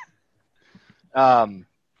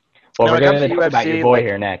 Well, No, we're it comes going to to talk about UFC, your boy like-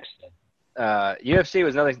 here next. UFC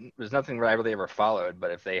was nothing that I really ever followed,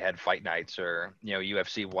 but if they had fight nights or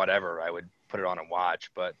UFC whatever, I would put it on and watch.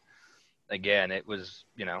 But again, it was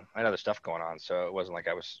I had other stuff going on, so it wasn't like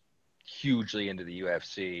I was hugely into the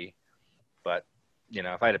UFC. But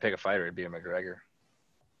if I had to pick a fighter, it'd be a McGregor.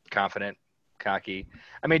 Confident, cocky.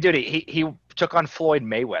 I mean, dude, he took on Floyd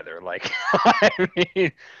Mayweather, like I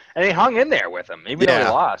mean, and he hung in there with him, even though he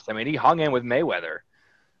lost. I mean, he hung in with Mayweather.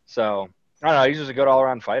 So I don't know. He's just a good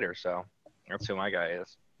all-around fighter. So that's who my guy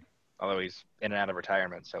is. Although he's in and out of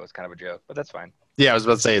retirement, so it's kind of a joke, but that's fine. Yeah, I was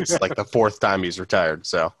about to say it's like the 4th time he's retired.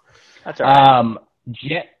 So That's all right.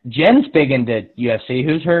 Jen's big into UFC.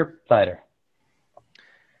 Who's her fighter?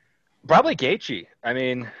 Probably Gaethje. I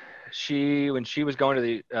mean, when she was going to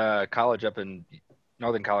the college up in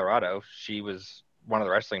Northern Colorado, she was one of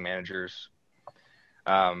the wrestling managers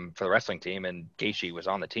for the wrestling team, and Gaethje was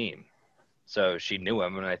on the team. So she knew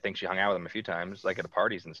him, and I think she hung out with him a few times, like at the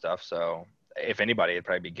parties and stuff. So if anybody, it'd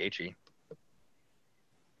probably be Gaethje.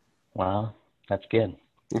 Wow, that's good.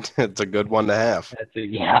 it's a good one to have.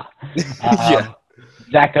 Yeah. Yeah.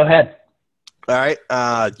 Zach, go ahead. All right.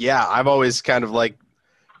 Yeah, I've always kind of like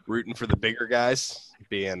rooting for the bigger guys,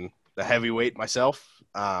 being the heavyweight myself,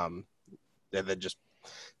 and then just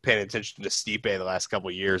paying attention to Stipe the last couple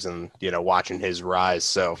of years and, watching his rise.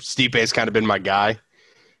 So Stipe's kind of been my guy,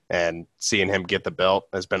 and seeing him get the belt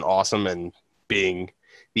has been awesome, and being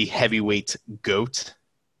the heavyweight GOAT.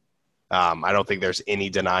 I don't think there's any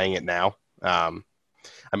denying it now.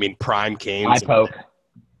 I mean, Prime came. Eye poke.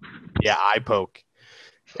 Yeah, eye poke.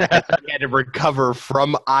 He had to recover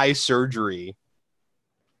from eye surgery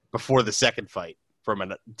before the second fight from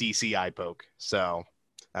a DC eye poke. So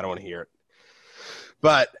I don't want to hear it.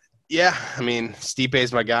 But, yeah, I mean, Stipe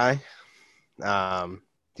is my guy.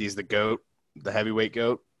 He's the GOAT, the heavyweight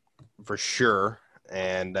GOAT, for sure.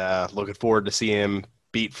 And looking forward to seeing him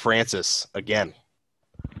beat Francis again.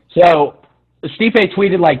 So Stipe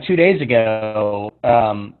tweeted like 2 days ago,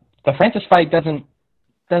 the Francis fight doesn't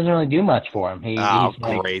really do much for him.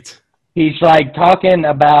 Great. He's like talking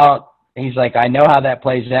about, he's like, I know how that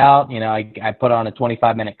plays out. I put on a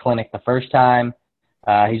 25-minute clinic the first time.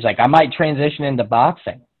 He's like, I might transition into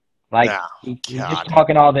boxing. Like, he's just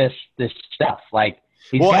talking all this stuff. Like,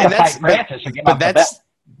 he's got to fight Francis or get off the belt.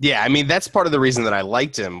 Yeah, I mean, that's part of the reason that I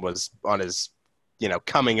liked him was on his,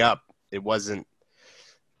 coming up. It wasn't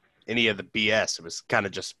any of the BS. It was kind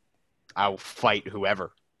of just, I'll fight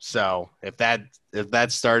whoever. So if that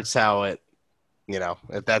starts how it,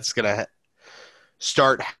 if that's going to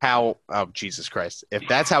start how, oh, Jesus Christ, if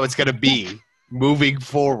that's how it's going to be moving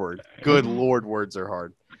forward, good Lord, words are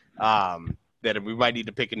hard, then we might need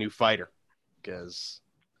to pick a new fighter because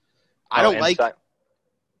I don't like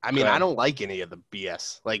any of the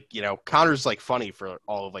BS. Like, Connor's like funny for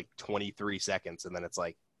all of like 23 seconds and then it's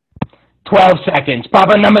like 12 seconds.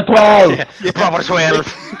 Papa number 12. Papa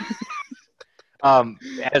 12.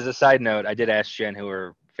 As a side note, I did ask Jen who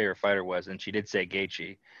her favorite fighter was, and she did say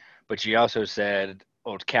Gaethje, but she also said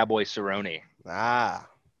old Cowboy Cerrone. Well,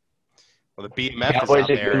 the BMF Cowboy's is out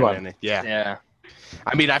a good there. one. Yeah.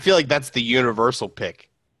 I mean, I feel like that's the universal pick.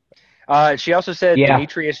 She also said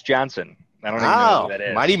Demetrius Johnson. I don't even know who that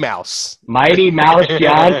is. Mighty Mouse. Mighty Mouse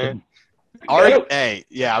Johnson.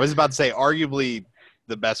 I was about to say arguably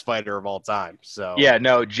the best fighter of all time. So yeah,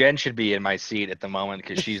 no, Jen should be in my seat at the moment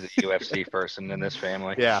because she's the UFC person in this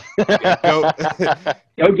family. Yeah. Go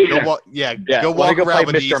get her. Go walk go around play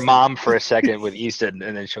with Mr. Easton. Mom for a second with Easton,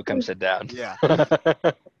 and then she'll come sit down. Yeah.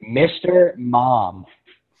 Mr. Mom.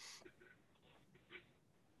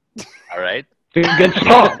 All right. It's a good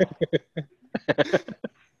song.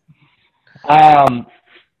 All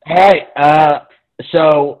right.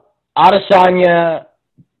 So Adesanya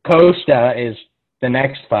Costa is the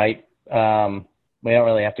next fight. we don't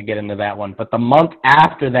really have to get into that one. But the month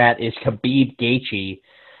after that is Khabib Gaethje,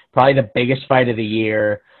 probably the biggest fight of the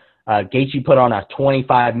year. Gaethje put on a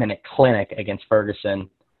 25-minute clinic against Ferguson.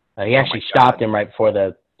 He actually stopped him right before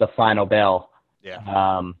the final bell.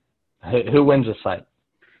 Yeah. Who wins this fight?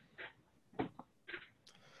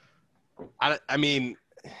 I mean,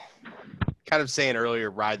 kind of saying earlier,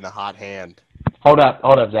 riding the hot hand. Hold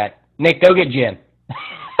up, Zach. Nick, go get Jen.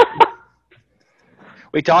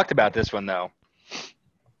 We talked about this one, though.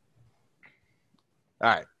 All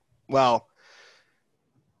right. Well,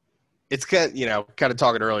 it's kind of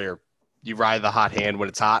talking earlier. You ride the hot hand when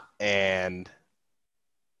it's hot, and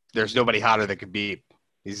there's nobody hotter than Khabib.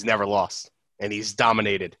 He's never lost, and he's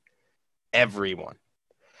dominated everyone.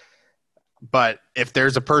 But if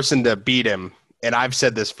there's a person to beat him, and I've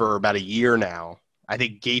said this for about a year now, I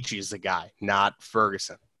think Gaethje is the guy, not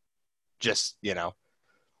Ferguson. Just,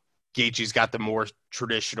 Gaethje's got the more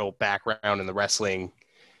traditional background in the wrestling.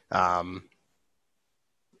 I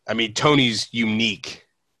mean, Tony's unique.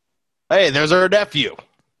 Hey, there's our nephew.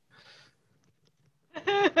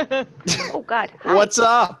 Oh, God. Hi. What's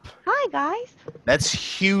up? Hi, guys. That's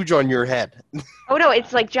huge on your head. Oh, no,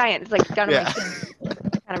 it's like giant. It's like down to Yeah. my chin.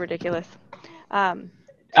 Kind of ridiculous.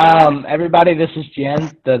 Everybody, this is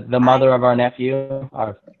Jen, the mother of our nephew,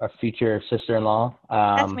 our future sister-in-law.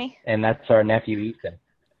 That's me. And that's our nephew, Ethan.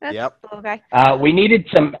 That's Yep. the little guy. We needed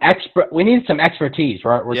some expertise.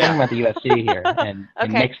 We're Yeah. talking about the UFC here and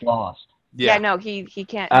Okay. mixed lost. Yeah, no, he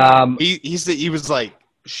can't. He was like,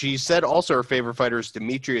 she said also her favorite fighter is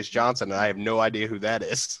Demetrius Johnson, and I have no idea who that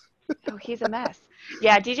is. Oh, he's a mess.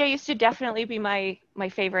 Yeah, DJ used to definitely be my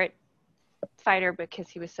favorite fighter because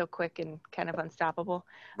he was so quick and kind of unstoppable.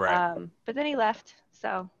 Right. But then he left.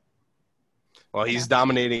 So, Well, he's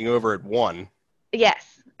dominating over at 1.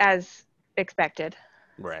 yes, as expected.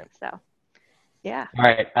 Right. So, yeah. All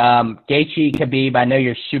right. Gaethje, Khabib, I know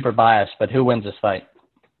you're super biased, but who wins this fight?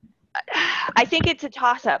 I think it's a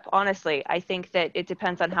toss-up, honestly. I think that it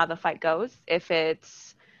depends on how the fight goes. If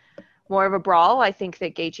it's more of a brawl, I think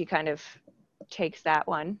that Gaethje kind of takes that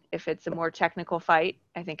one. If it's a more technical fight,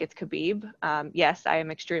 I think it's Khabib. Yes, I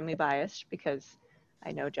am extremely biased because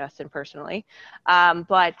I know Justin personally.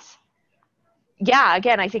 But yeah,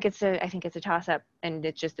 again, I think it's a toss-up, and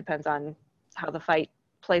it just depends on how the fight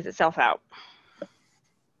plays itself out. So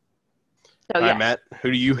All yeah. right, Matt,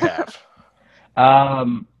 who do you have?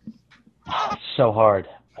 So hard.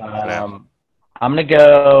 I'm going to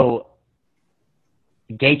go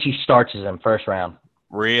Gaethje starts him first round.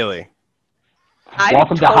 Really? I'm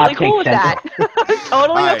Welcome to totally Hot cool with Take that. Totally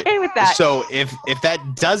All right, okay with that. So if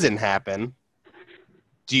that doesn't happen,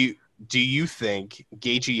 do you think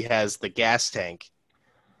Gaethje has the gas tank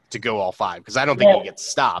to go all 5? Because I don't think he gets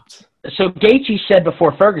stopped. So Gaethje said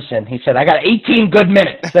before Ferguson, he said, I got 18 good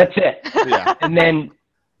minutes. That's it. Yeah. And then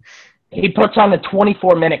he puts on the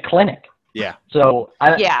 24-minute clinic. Yeah. So,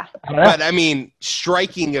 I don't know. But, I mean,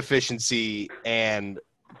 striking efficiency and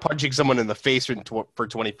punching someone in the face for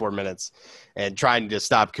 24 minutes and trying to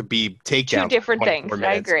stop Khabib takedowns Two different for 24 things. I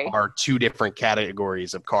minutes agree. are 2 different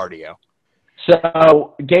categories of cardio.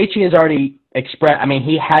 So Gaethje has already expressed, I mean,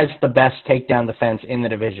 he has the best takedown defense in the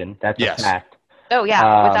division. That's Yes. a fact. Oh,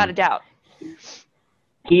 yeah, without a doubt.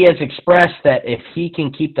 He has expressed that if he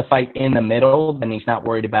can keep the fight in the middle, then he's not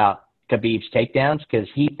worried about Khabib's takedowns because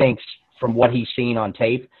he thinks from what he's seen on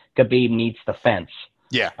tape, Khabib needs the fence.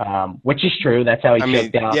 Yeah. Which is true. That's how he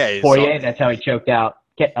choked out yeah, Poirier. That's how he choked out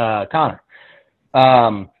Conor.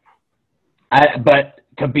 But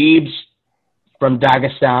Khabib's from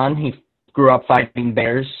Dagestan. He grew up fighting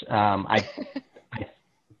bears. I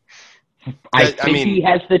think he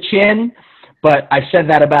has the chin, but I've said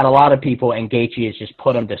that about a lot of people, and Gaethje has just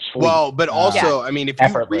put him to sleep. Well, but also, I mean, if you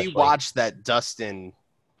effortlessly. rewatch that Dustin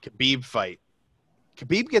Khabib fight,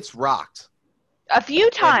 Khabib gets rocked. A few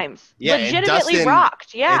times. yeah, and legitimately Dustin-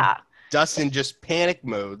 rocked. Yeah. Dustin just panic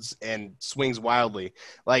modes and swings wildly.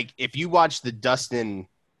 Like, if you watch the Dustin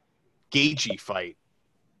Gaethje fight,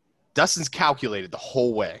 Dustin's calculated the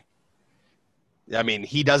whole way. I mean,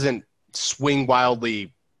 he doesn't swing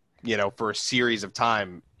wildly, for a series of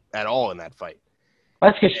time at all in that fight.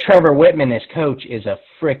 That's because Trevor Whitman, his coach, is a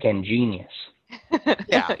frickin' genius.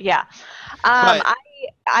 Yeah. Yeah. But-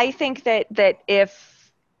 I think that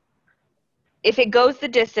if it goes the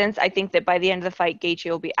distance, I think that by the end of the fight, Gaethje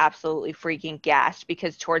will be absolutely freaking gassed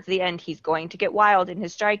because towards the end, he's going to get wild in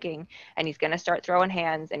his striking and he's going to start throwing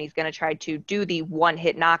hands and he's going to try to do the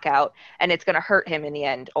one-hit knockout and it's going to hurt him in the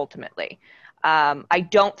end, ultimately. I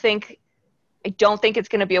don't think it's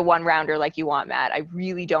going to be a one-rounder like you want, Matt. I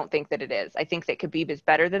really don't think that it is. I think that Khabib is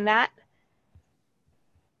better than that.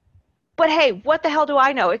 But hey, what the hell do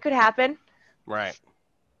I know? It could happen. Right.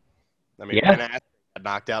 I mean, Yeah. Ben Askren got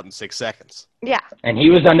knocked out in 6 seconds. Yeah. And he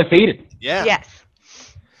was undefeated. Yeah. Yes.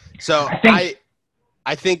 So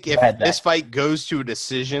I think if Go ahead, this Zach. fight goes to a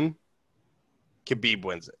decision, Khabib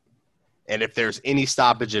wins it. And if there's any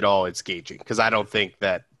stoppage at all, it's Gaethje, because I don't think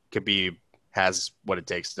that Khabib has what it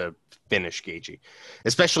takes to finish Gaethje,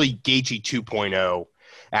 especially Gaethje 2.0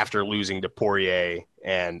 after losing to Poirier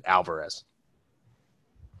and Alvarez.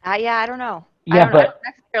 Yeah, I don't know. Yeah, I but don't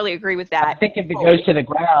necessarily agree with I that. think if it goes to the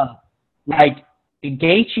ground, like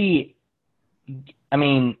Gaethje, I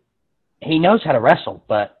mean, he knows how to wrestle,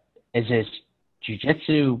 but is his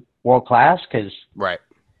jiu-jitsu world class? Because Right.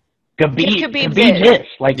 Khabib's Khabib is. is.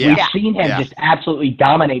 Like, Yeah. we've seen him Yeah. just absolutely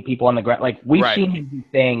dominate people on the ground. Like, we've Right. seen him do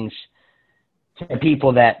things to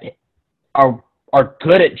people that are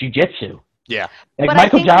good at jiu-jitsu. Yeah. Like, But I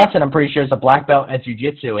Michael think that- Johnson, I'm pretty sure, is a black belt at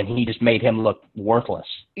jiu-jitsu, and he just made him look worthless.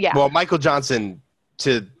 Yeah. Well, Michael Johnson,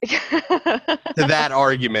 to that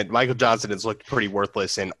argument, Michael Johnson has looked pretty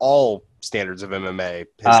worthless in all standards of MMA.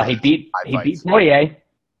 He beat fights. Poirier.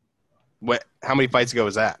 How many fights ago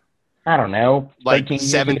was that? I don't know, Like 13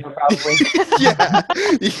 7 years ago, probably.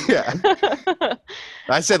 yeah.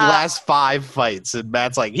 I said last 5 fights, and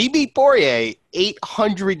Matt's like, he beat Poirier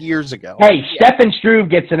 800 years ago. Hey, Stefan Struve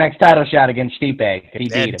gets the next title shot against Stipe. He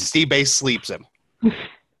beat And him. Stipe sleeps him.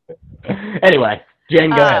 Anyway, Jen,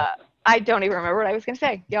 go ahead. I don't even remember what I was going to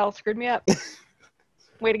say. Y'all screwed me up.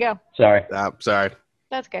 Way to go. Sorry. Sorry.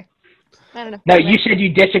 That's okay. I don't know. No, you said you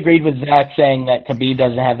disagreed with Zach saying that Khabib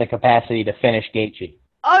doesn't have the capacity to finish Gaethje.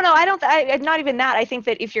 Oh, no, I don't. Not even that. I think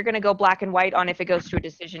that if you're going to go black and white on if it goes to a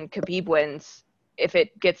decision, Khabib wins. If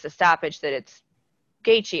it gets the stoppage, that it's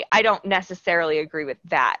Gaethje. I don't necessarily agree with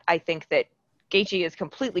that. I think that Gaethje is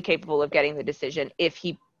completely capable of getting the decision if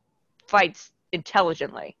he fights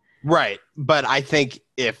intelligently. Right. But I think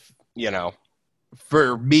if,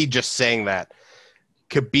 for me just saying that,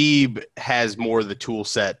 Khabib has more of the tool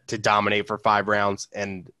set to dominate for 5 rounds,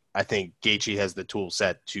 and I think Gaethje has the tool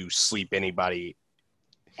set to sleep anybody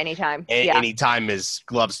Anytime. anytime his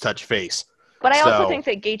gloves touch face. But I also So- think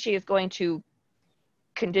that Gaethje is going to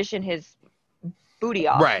condition his booty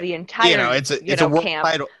off Right. the entire It's a world camp.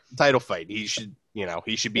 title fight. He should be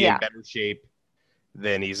Yeah. in better shape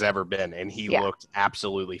than he's ever been, and he Yeah. looked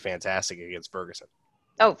absolutely fantastic against Ferguson.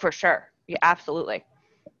 Oh, for sure. Yeah, absolutely.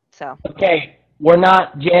 So Okay, we're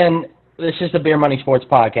not, Jen, this is the Beer Money Sports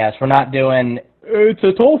Podcast. We're not doing, it's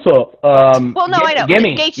a toss-up. well, no, I know. Give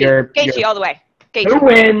me Gaethje all the way. who Gaethje.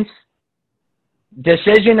 wins,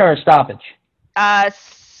 decision or stoppage?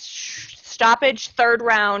 Stoppage, 3rd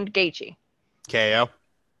round, Gaethje. KO.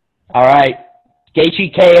 All right.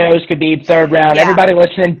 Gaethje KOs, Khabib 3rd round. Yeah. Everybody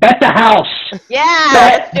listening, bet the house. Yeah,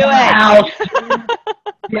 Bet let's do the it. house.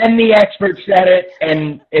 Then the expert said it,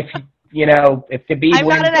 and if Khabib I'm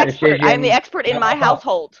wins not an the expert. decision, I'm the expert in my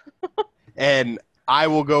household. And I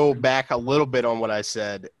will go back a little bit on what I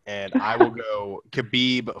said, and I will go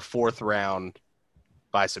Khabib 4th round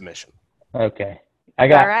by submission. Okay. I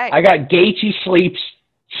got All right. Gaethje sleeps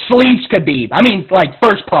Khabib. I mean, like,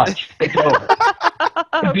 first punch. It's over.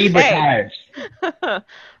 Khabib retires.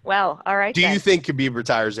 Well, all right. Do then. you think Khabib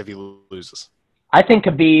retires if he loses? I think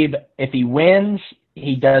Khabib, if he wins,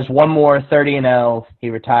 he does one more 30-0. He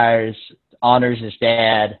retires, honors his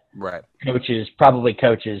dad, Right. probably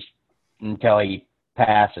coaches until he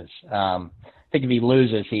passes. I think if he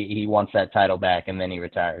loses, he wants that title back, and then he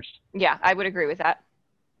retires. Yeah, I would agree with that.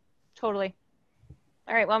 Totally.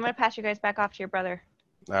 All right. Well, I'm going to pass you guys back off to your brother.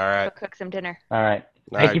 All right. Go cook some dinner. All right.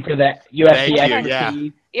 All Thank right. you for that UFC Thank you, expertise. yeah.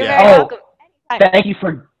 You're Yeah. very Oh, welcome. Anytime. Thank you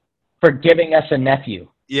for giving us a nephew.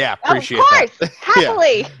 Yeah, Oh, appreciate of course. that.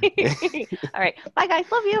 Happily. All right. Bye, guys.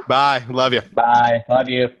 Love you. Bye. Love you. Bye. Love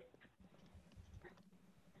you.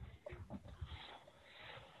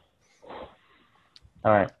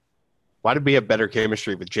 All right. Why did we have better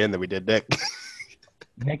chemistry with Jen than we did Nick?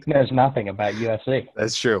 Nick knows nothing about UFC.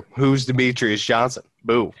 That's true. Who's Demetrius Johnson?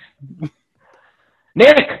 Boo.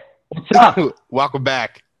 Nick, what's up? Welcome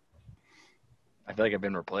back. I feel like I've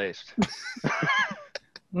been replaced.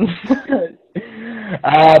 All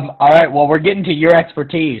right. Well, we're getting to your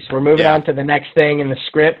expertise. We're moving Yeah. on to the next thing in the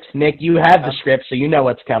script. Nick, you have the script, so you know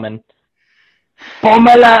what's coming.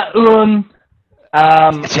 Formula 1.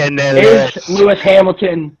 Is Lewis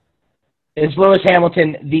Hamilton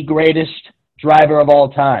the greatest driver of all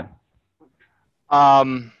time?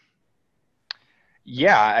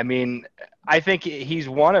 Yeah, I mean, I think he's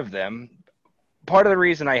one of them. Part of the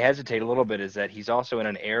reason I hesitate a little bit is that he's also in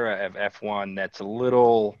an era of F1 that's a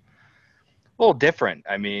little different.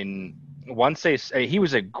 I mean, once he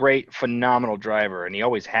was a great, phenomenal driver, and he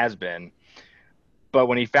always has been. But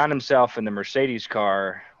when he found himself in the Mercedes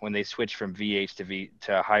car, when they switched from V8s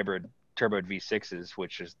to hybrid turboed V6s,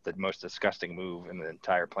 which is the most disgusting move in the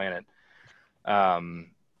entire planet.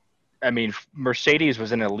 I mean, Mercedes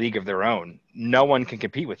was in a league of their own. No one can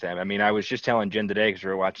compete with them. I mean, I was just telling Jen today, because we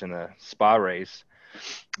were watching the Spa race,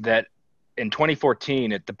 that in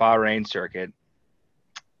 2014 at the Bahrain circuit,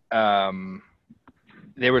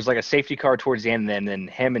 there was like a safety car towards the end, and then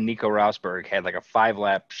him and Nico Rosberg had like a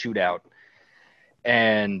 5-lap shootout.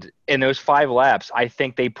 And in those 5 laps, I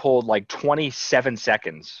think they pulled like 27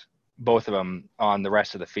 seconds, both of them, on the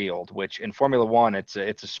rest of the field, which in Formula One, it's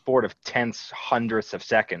a sport of tenths, hundredths of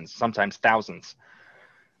seconds, sometimes thousands.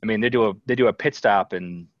 I mean, they do a pit stop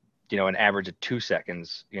in, an average of 2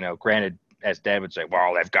 seconds. Granted, as Dad would say,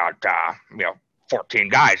 well, they've got 14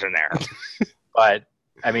 guys in there, but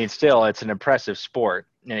I mean, still, it's an impressive sport.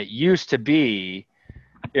 And it used to be,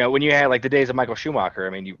 when you had like the days of Michael Schumacher,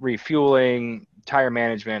 I mean, refueling, tire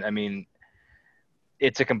management. I mean,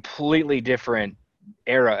 it's a completely different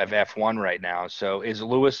era of F1 right now. So is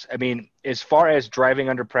Lewis, I mean, as far as driving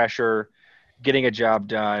under pressure, getting a job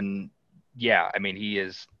done, yeah, I mean, he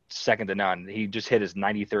is second to none. He just hit his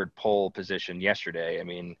 93rd pole position yesterday. I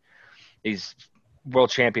mean, he's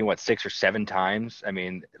world champion, 6 or 7 times? I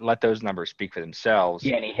mean, let those numbers speak for themselves.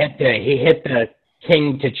 Yeah, and he hit the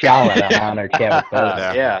King T'Challa to honor Chadwick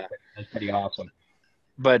Boseman. Yeah. That's pretty awesome.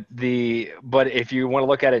 But if you want to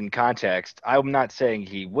look at it in context, I'm not saying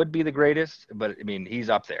he would be the greatest, but I mean,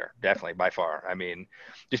 he's up there, definitely, by far. I mean,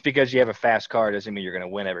 just because you have a fast car doesn't mean you're going to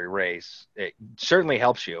win every race. It certainly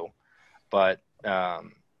helps you, but I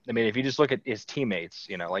mean, if you just look at his teammates,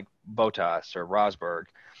 like Bottas or Rosberg,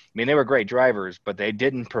 I mean, they were great drivers, but they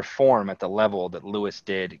didn't perform at the level that Lewis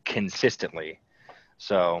did consistently.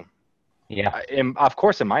 So, yeah, of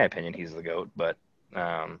course, in my opinion, he's the GOAT, but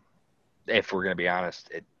if we're going to be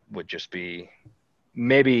honest, it would just be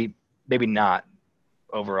maybe not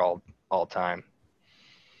overall all time.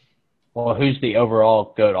 Well, who's the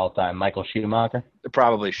overall GOAT all time? Michael Schumacher?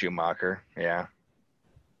 Probably Schumacher, yeah.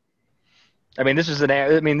 I mean, this is an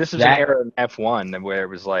era in F1 where it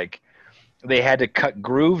was like they had to cut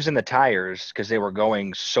grooves in the tires because they were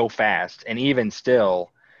going so fast, and even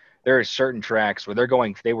still, there are certain tracks where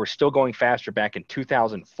they were still going faster back in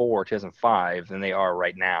 2004, 2005 than they are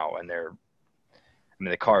right now. And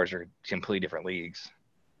the cars are completely different leagues.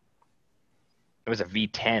 It was a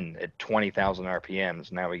V10 at 20,000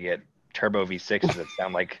 RPMs. Now we get turbo V6s that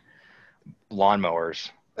sound like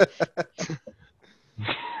lawnmowers.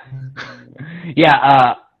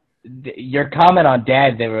 Yeah. Your comment on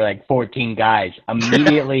Dad, they were like 14 guys.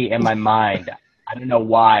 Immediately in my mind, I don't know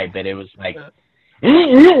why, but it was like,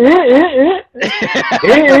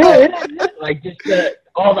 like just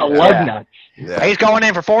all the lug nuts. Yeah. He's going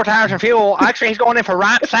in for 4 tires of fuel. Actually, he's going in for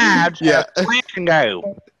right sides. Yeah. Plant can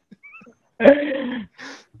go.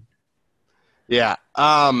 Yeah.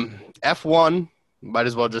 F1, might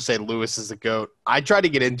as well just say Lewis is the GOAT. I tried to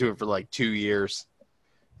get into it for like 2 years,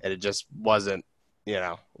 and it just wasn't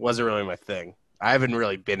really my thing. I haven't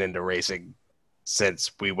really been into racing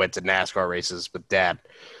since we went to NASCAR races with Dad.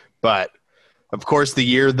 But of course, 2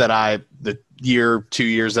 years that I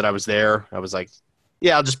was there, I was like,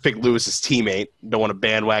 yeah, I'll just pick Lewis's teammate. Don't want to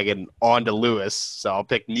bandwagon onto Lewis, so I'll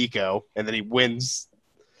pick Nico, and then he wins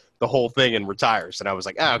the whole thing and retires. And I was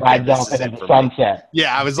like, oh, okay, this is it for sunset. Me.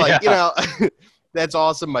 Yeah, I was like, that's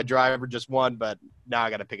awesome. My driver just won, but now I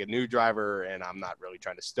got to pick a new driver, and I'm not really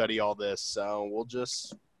trying to study all this, so we'll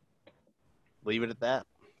just leave it at that.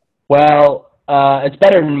 Well, it's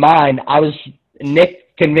better than mine.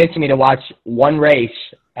 Nick convinced me to watch one race,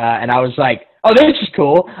 and I was like, oh, this is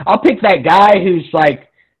cool. I'll pick that guy who's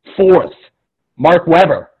like 4th, Mark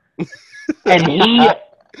Webber. And he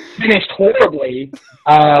finished horribly.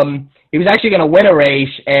 He was actually going to win a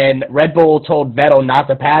race, and Red Bull told Vettel not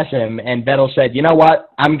to pass him, and Vettel said, you know what,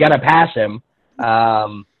 I'm going to pass him.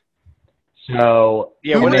 So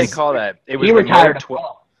yeah, what do they call that? It was he retired. It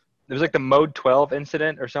was like the Mode 12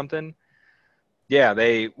 incident or something. Yeah,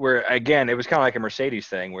 they were, again, it was kind of like a Mercedes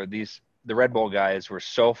thing where the Red Bull guys were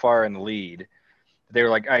so far in the lead. They were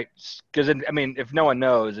like, all right, because, I mean, if no one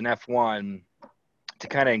knows, in F1, to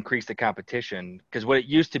kind of increase the competition, because what it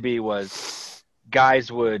used to be was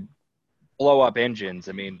guys would blow up engines.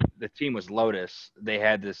 I mean, the team was Lotus. They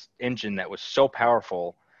had this engine that was so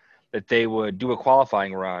powerful that they would do a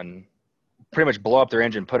qualifying run, pretty much blow up their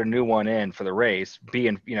engine, put a new one in for the race,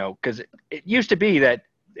 because it used to be that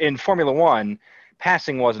in Formula One,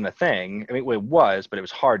 passing wasn't a thing. I mean, it was, but it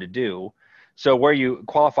was hard to do. So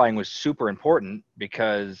qualifying was super important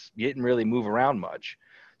because you didn't really move around much.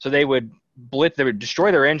 So they would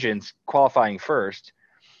destroy their engines qualifying first,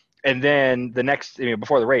 And then the next,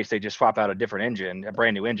 before the race, they just swap out a different engine, a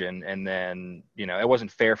brand new engine. And then, it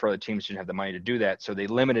wasn't fair for other teams to have the money to do that. So they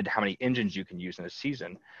limited how many engines you can use in a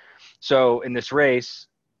season. So in this race,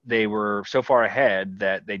 they were so far ahead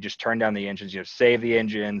that they just turned down the engines, save the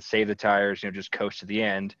engine, save the tires, just coast to the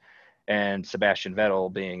end. And Sebastian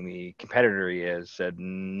Vettel, being the competitor he is, said,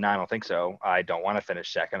 "No, I don't think so. I don't want to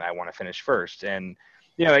finish second. I want to finish first." And,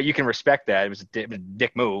 you can respect that. It was a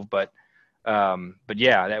dick move, but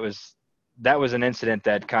yeah, that was an incident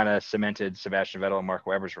that kind of cemented Sebastian Vettel and Mark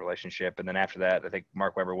Webber's relationship. And then after that, I think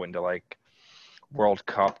Mark Webber went into like World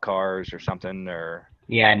Cup cars or something, or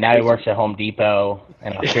yeah. Now he works at Home Depot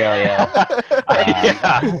in Australia.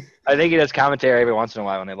 Yeah, I think he does commentary every once in a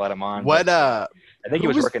while when they let him on. What? I think he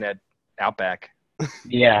was working at Outback.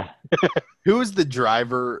 Yeah. Who was the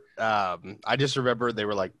driver? I just remember they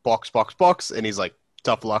were like box, and he's like,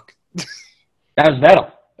 "Tough luck." That was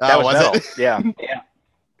Vettel. That was Vettel. it? Yeah. Yeah.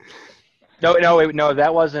 No,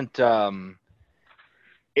 that wasn't.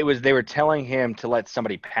 It was they were telling him to let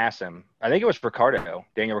somebody pass him. I think it was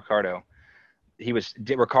Daniel Ricciardo.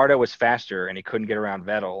 Ricciardo was faster and he couldn't get around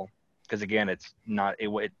Vettel because again, it's not.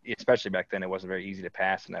 Especially back then, it wasn't very easy to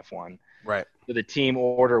pass in F1. Right. So the team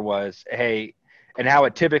order was, hey, and how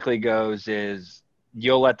it typically goes is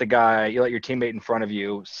you'll let your teammate in front of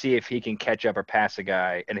you see if he can catch up or pass a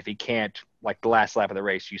guy, and if he can't, like the last lap of the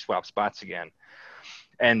race, you swap spots again.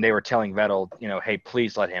 And they were telling Vettel, hey,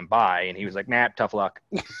 please let him by, and he was like, nah, tough luck.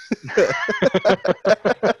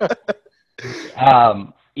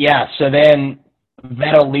 Yeah. So then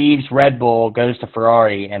Vettel leaves Red Bull, goes to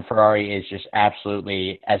Ferrari, and Ferrari is just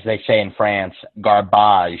absolutely, as they say in France,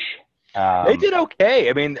 garbage. They did okay.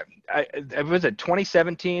 I mean, was it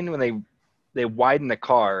 2017 when they widened the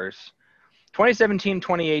cars? 2017,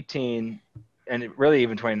 2018, and really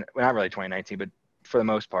even not really 2019, but for the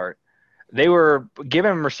most part, they were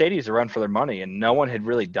giving Mercedes a run for their money, and no one had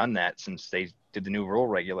really done that since they did the new rule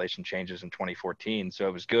regulation changes in 2014. So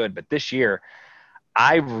it was good. But this year,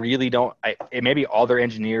 I really don't. Maybe all their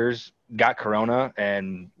engineers got corona,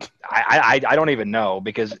 and I don't even know,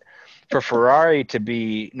 because for Ferrari to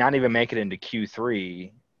be not even make it into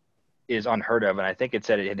Q3 is unheard of, and I think it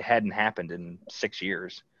said it hadn't happened in 6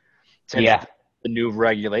 years since the new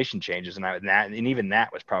regulation changes, and even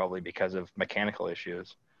that was probably because of mechanical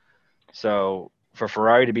issues. So for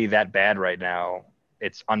Ferrari to be that bad right now,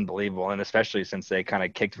 it's unbelievable, and especially since they kind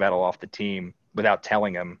of kicked Vettel off the team without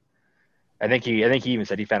telling him. I think he even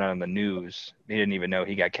said he found out on the news. He didn't even know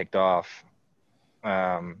he got kicked off.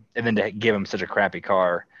 And then to give him such a crappy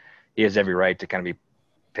car, he has every right to kind of be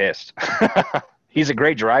pissed. He's a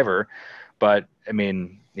great driver, but I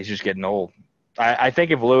mean, he's just getting old. I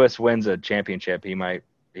think if Lewis wins a championship, he might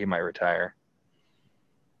retire.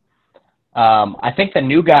 I think the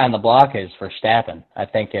new guy on the block is Verstappen. I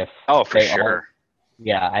think if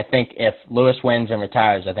I think if Lewis wins and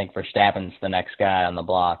retires, I think Verstappen's the next guy on the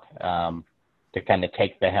block to kind of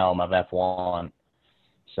take the helm of F1.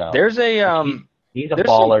 So there's he's a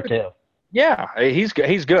baller too. Yeah, he's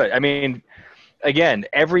good. I mean, again,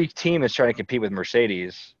 every team is trying to compete with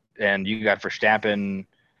Mercedes, and you got Verstappen,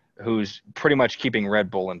 who's pretty much keeping Red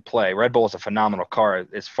Bull in play. Red Bull is a phenomenal car.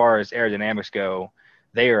 As far as aerodynamics go,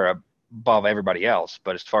 they are above everybody else.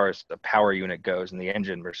 But as far as the power unit goes and the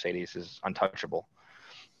engine, Mercedes is untouchable.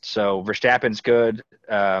 So Verstappen's good.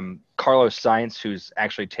 Carlos Sainz, who's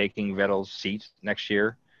actually taking Vettel's seat next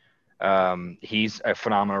year, he's a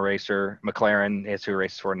phenomenal racer. McLaren is who he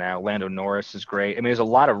races for now. Lando Norris is great. I mean, there's a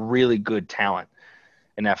lot of really good talent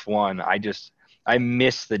in F1. I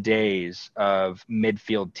miss the days of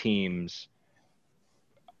midfield teams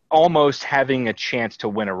almost having a chance to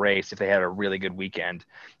win a race if they had a really good weekend.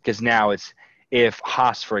 Because now it's, if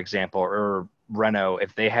Haas, for example, or Renault,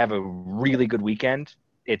 if they have a really good weekend,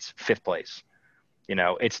 it's fifth place.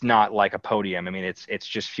 It's not like a podium. I mean, it's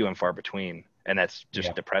just few and far between. And that's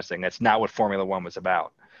just depressing. That's not what Formula One was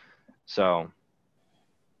about. So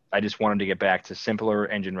I just wanted to get back to simpler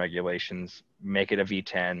engine regulations, make it a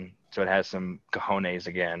V10 so it has some cojones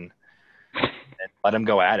again, and let them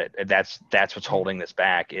go at it. That's what's holding this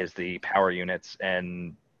back, is the power units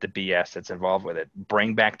and the BS that's involved with it.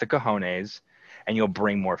 Bring back the cojones, and you'll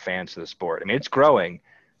bring more fans to the sport. I mean, it's growing,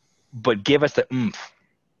 but give us the oomph.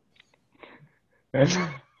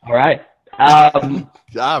 All right.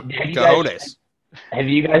 Cojones. Have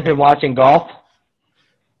you guys been watching golf?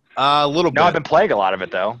 A little bit. No, I've been playing a lot of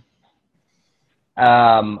it, though.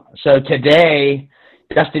 So today,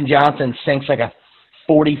 Dustin Johnson sinks like a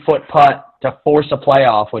 40-foot putt to force a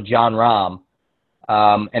playoff with Jon Rahm.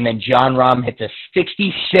 And then Jon Rahm hits a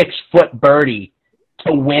 66-foot birdie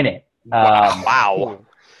to win it. Wow.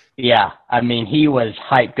 Yeah, I mean, he was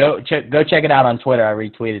hyped. Go check it out on Twitter. I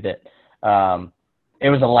retweeted it. It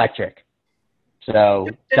was electric. So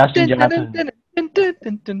Dustin Johnson,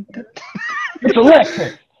 it's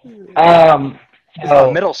electric.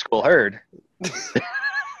 So Middle school heard.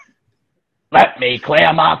 let me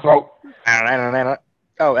clear my throat.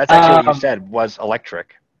 Oh, that's actually what you said was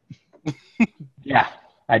electric. Yeah,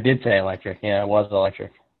 I did say electric. Yeah, it was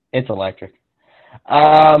electric. It's electric.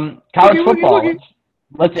 College football.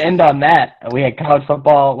 Let's end on that. We had college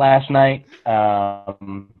football last night.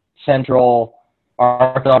 Central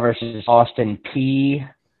Arkansas versus Austin P.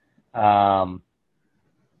 First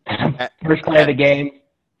play of the game,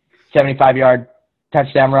 75-yard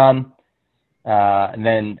touchdown run. And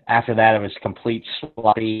then after that, it was complete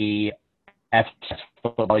sloppy FCS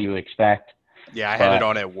football you would expect. Yeah, I had it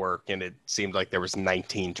on at work, and it seemed like there was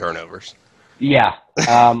 19 turnovers. Yeah.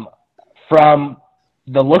 From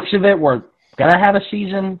the looks of it, we're going to have a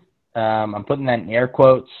season. I'm putting that in air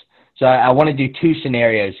quotes. So I want to do two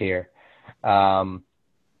scenarios here.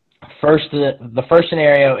 First, the first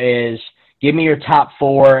scenario is give me your top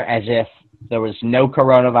four as if there was no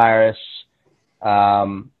coronavirus,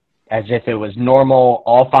 as if it was normal.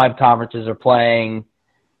 All five conferences are playing.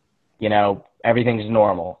 You know, everything's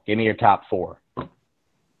normal. Give me your top four.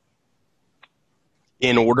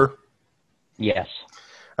 In order? Yes.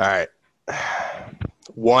 All right.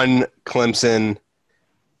 1, Clemson.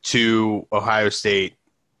 2, Ohio State.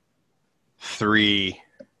 3,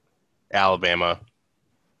 Alabama.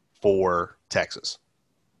 4, Texas.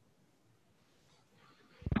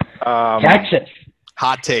 Texas.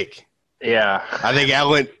 Hot take. Yeah. I think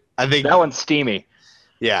That one's steamy.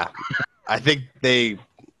 Yeah. I think they,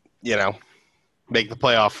 make the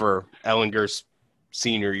playoff for Ellinger's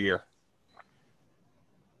senior year.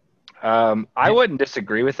 I wouldn't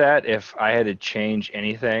disagree with that. If I had to change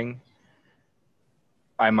anything,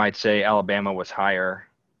 I might say Alabama was higher,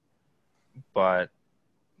 but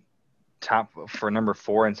top for number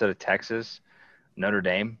 4 instead of Texas, Notre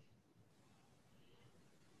Dame.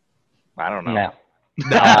 I don't know. No.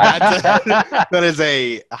 That is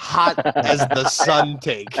a hot as the sun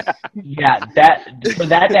take. Yeah, for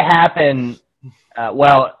that to happen,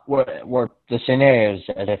 we're the scenarios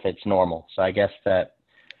as if it's normal. So I guess that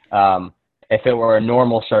if it were a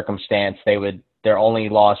normal circumstance, their only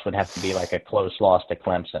loss would have to be like a close loss to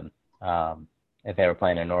Clemson if they were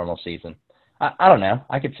playing a normal season. I don't know.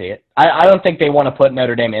 I could see it. I don't think they want to put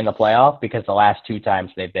Notre Dame in the playoff because the last 2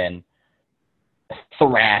 times they've been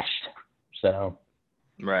thrashed. So.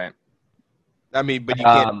 Right. I mean, but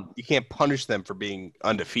you can't punish them for being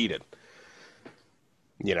undefeated.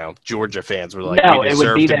 Georgia fans were like, we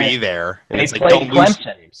deserve to be there. And it's like, don't lose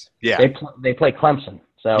games. Yeah. They play Clemson.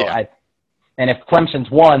 So yeah. And if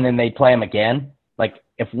Clemson's won, then they play them again. Like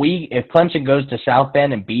if Clemson goes to South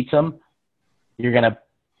Bend and beats them, you're gonna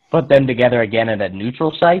put them together again at a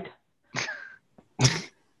neutral site.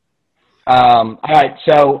 All right.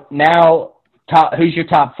 So now, who's your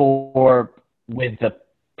top 4 with the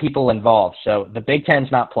people involved? So the Big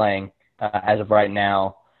Ten's not playing as of right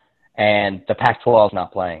now, and the Pac-12 is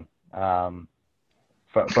not playing.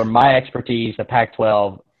 For my expertise, the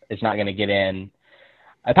Pac-12 is not going to get in.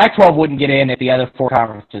 The Pac-12 wouldn't get in if the other 4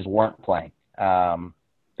 conferences weren't playing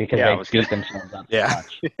because they beat themselves up so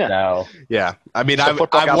much. So yeah, I mean, I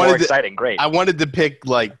wanted more exciting. Great. I wanted to pick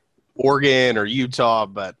like Oregon or Utah,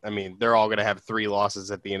 but I mean, they're all going to have 3 losses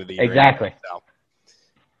at the end of the year. Exactly.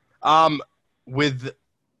 Anyway, so.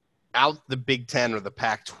 Without the Big Ten or the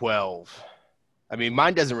Pac-12, I mean,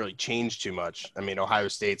 mine doesn't really change too much. I mean, Ohio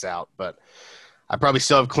State's out, but I probably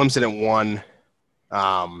still have Clemson at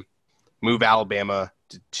 1. Move Alabama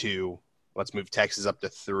to 2. Let's move Texas up to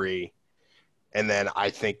 3. And then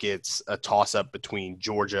I think it's a toss-up between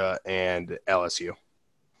Georgia and LSU.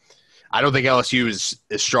 I don't think LSU is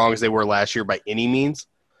as strong as they were last year by any means.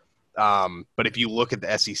 But if you look at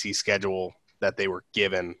the SEC schedule that they were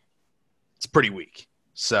given, it's pretty weak.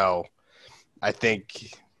 So I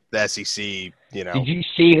think the SEC, Did you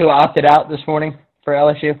see who opted out this morning for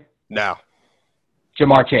LSU? No.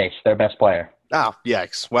 Jamar Chase, their best player. Oh,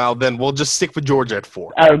 yikes. Well, then we'll just stick with Georgia at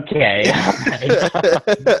 4. Okay.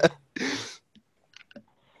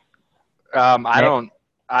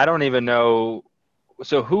 I don't even know.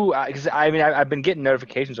 So who? Because I've been getting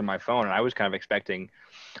notifications on my phone, and I was kind of expecting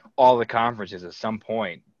all the conferences at some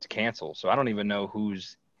point to cancel. So I don't even know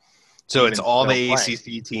who's. So it's all the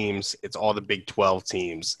ACC teams, it's all the Big 12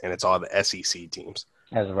 teams, and it's all the SEC teams.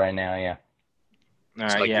 As of right now, yeah. All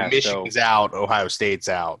so right, Michigan's out, Ohio State's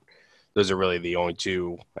out. Those are really the only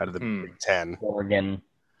 2 out of the Big 10. Oregon.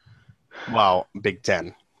 Well, Big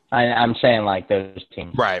 10. I'm saying like those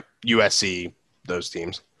teams. Right. USC, those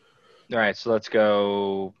teams. All right, so let's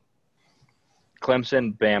go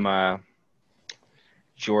Clemson, Bama,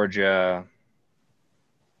 Georgia,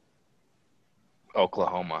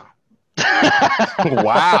 Oklahoma.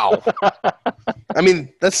 Wow. I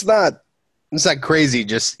mean, it's not crazy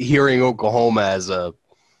just hearing Oklahoma as a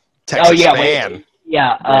Texas fan. Wait.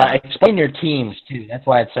 Yeah, explain your teams, too. That's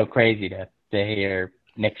why it's so crazy to hear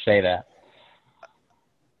Nick say that.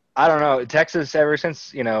 I don't know. Texas, ever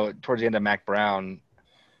since, towards the end of Mac Brown,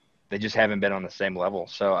 they just haven't been on the same level.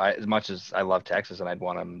 So as much as I love Texas and I'd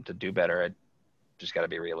want them to do better, I just got to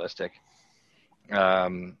be realistic. I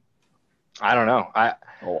don't know.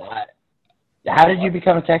 How did you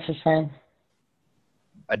become a Texas fan?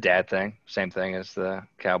 A dad thing. Same thing as the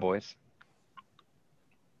Cowboys.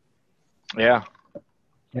 Yeah.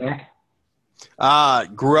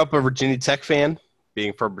 Grew up a Virginia Tech fan,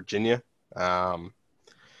 being from Virginia. And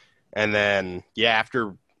then,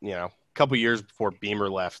 after, a couple years before Beamer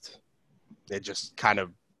left, it just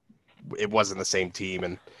it wasn't the same team.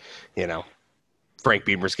 And, Frank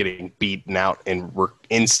Beamer's getting beaten out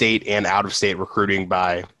in state and out of state recruiting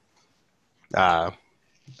by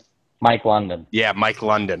Mike London. Yeah, Mike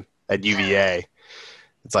London at UVA.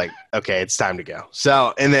 It's like, okay, it's time to go.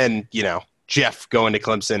 So, and then, Jeff going to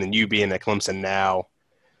Clemson and you being at Clemson now,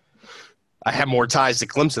 I have more ties to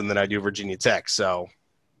Clemson than I do Virginia Tech. So,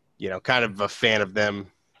 kind of a fan of them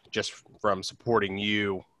just from supporting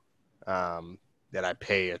you, that I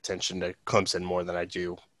pay attention to Clemson more than I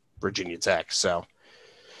do Virginia Tech. So,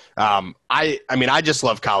 I just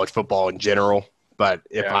love college football in general, but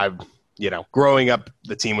if growing up,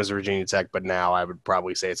 the team was Virginia Tech, but now I would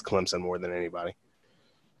probably say it's Clemson more than anybody.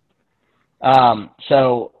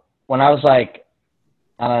 So when I was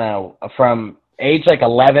from age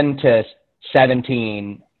 11 to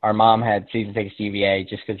 17, our mom had season tickets to UVA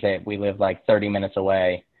just because we lived 30 minutes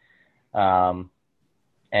away.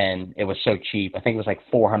 And it was so cheap. I think it was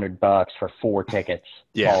 $400 for 4 tickets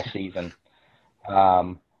all season.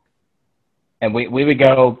 And we would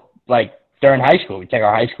go during high school. We'd take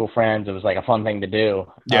our high school friends. It was a fun thing to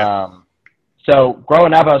do. Yeah. So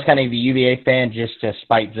growing up, I was kind of a UVA fan just to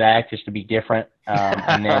spite Zach, just to be different.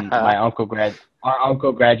 And then our uncle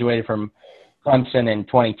graduated from Clemson in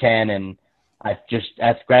 2010, and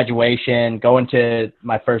at graduation, going to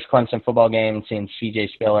my first Clemson football game and seeing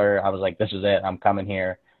C.J. Spiller, I was like, this is it. I'm coming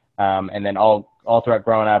here. And then all throughout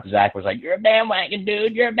growing up, Zach was like, you're a bandwagon,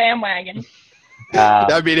 dude. You're a bandwagon.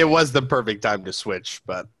 It was the perfect time to switch,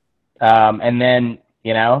 but. And then,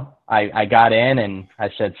 I got in and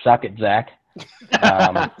I said, suck it, Zach.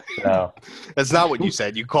 So that's not what you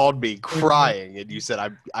said. You called me crying and you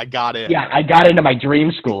said, I got in. Yeah, I got into my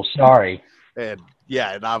dream school. Sorry. And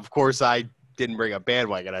of course I didn't bring a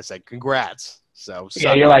bandwagon. I said, congrats. So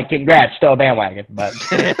you're like, congrats, still a bandwagon. But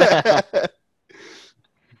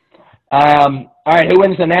all right, who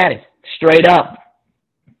wins the Natty? Straight up.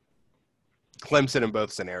 Clemson in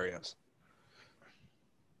both scenarios.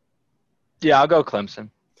 Yeah, I'll go Clemson.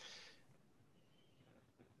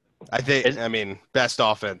 I think, best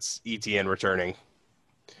offense, ETN returning.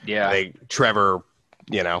 Yeah. I think Trevor,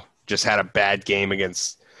 just had a bad game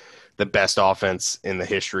against the best offense in the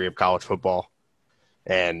history of college football.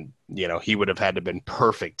 And, he would have had to have been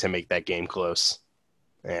perfect to make that game close.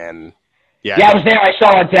 And, I was there. I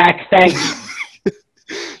saw it, Zach. Thanks.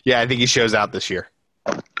 I think he shows out this year.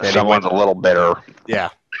 And someone's a little bitter. Yeah.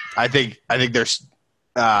 I think there's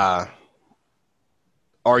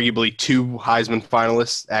arguably 2 Heisman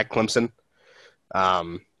finalists at Clemson.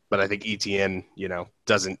 But I think ETN,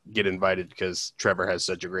 doesn't get invited because Trevor has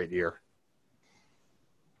such a great year.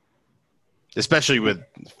 Especially with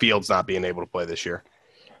Fields not being able to play this year.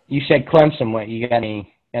 You said Clemson. What, you got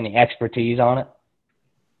any expertise on it?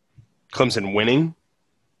 Clemson winning?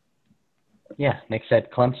 Yeah, Nick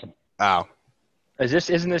said Clemson. Oh.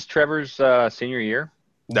 Isn't this Trevor's senior year?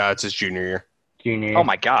 No, it's his junior year. Junior year. Oh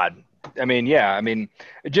my God.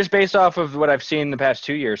 Just based off of what I've seen the past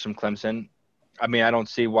 2 years from Clemson, I don't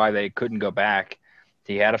see why they couldn't go back.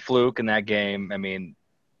 He had a fluke in that game.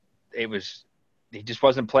 He just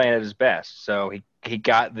wasn't playing at his best. So he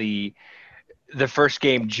got the first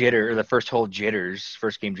game jitter, the first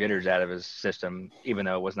game jitters out of his system, even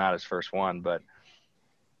though it was not his first one. But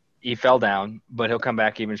he fell down, but he'll come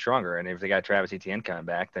back even stronger. And if they got Travis Etienne coming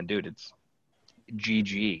back, then dude, it's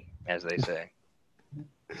GG, as they say.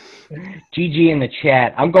 GG in the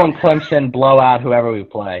chat. I'm going Clemson, blowout whoever we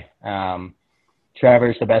play.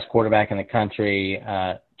 Trevor's the best quarterback in the country.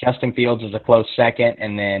 Justin Fields is a close second,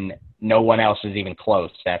 and then no one else is even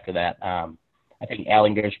close after that. I think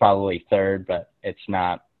Ellinger's probably third, but he's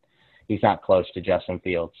not close to Justin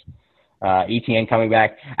Fields. ETN coming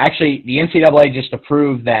back. Actually, the NCAA just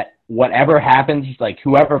approved that whatever happens, like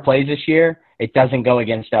whoever plays this year, it doesn't go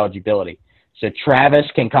against eligibility. So Travis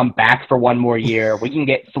can come back for one more year. We can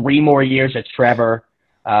get 3 more years at Trevor.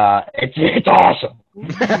 It's awesome.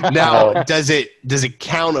 Now, does it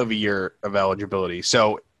count of a year of eligibility?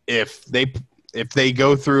 So if they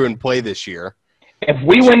go through and play this year, if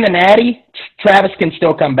we win the Natty, Travis can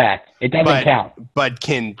still come back. It doesn't count. But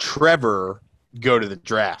can Trevor go to the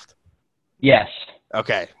draft? Yes.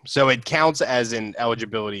 Okay, so it counts as an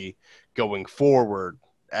eligibility going forward,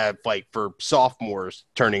 like for sophomores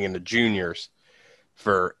turning into juniors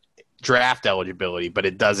for draft eligibility, but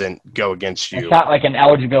it doesn't go against you. It's not like an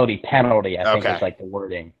eligibility penalty, I think Okay. is like the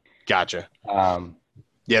wording. Gotcha.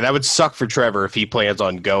 Yeah, that would suck for Trevor if he plans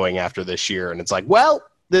on going after this year, and it's like, well,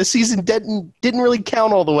 the season didn't really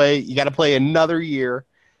count all the way. You got to play another year.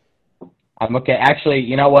 I'm okay. Actually,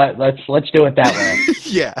 you know what? Let's do it that way.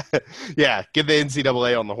 yeah. Get the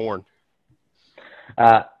NCAA on the horn.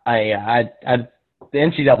 The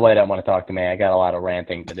NCAA don't want to talk to me. I got a lot of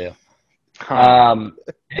ranting to do.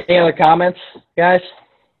 Any other comments, guys?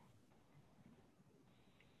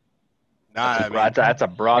 Nah, That's a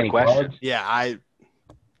broad Any question. plugs? yeah, I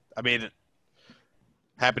mean,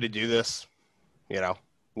 happy to do this.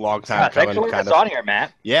 Long time Thanks coming. for having us on here,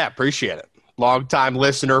 Matt. Yeah, appreciate it. Long time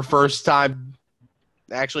listener, first time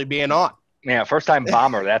actually being on. Yeah, first time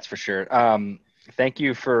bomber, that's for sure. Thank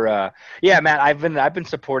you for Matt, I've been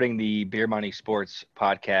supporting the Beer Money Sports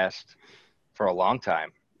podcast for a long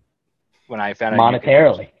time. When I found out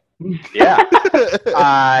Monetarily.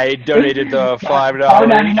 I donated the $5.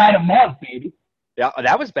 $4.99 a month, baby. Yeah,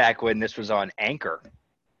 that was back when this was on Anchor.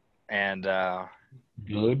 And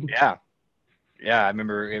Good. yeah, I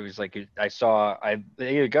remember it was like I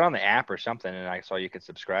either got on the app or something, and I saw you could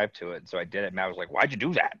subscribe to it, and so I did it. And I was like, "Why'd you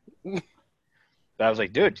do that?" But I was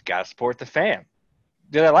like, "Dude, you gotta support the fan."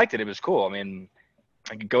 Dude, I liked it. It was cool. I mean,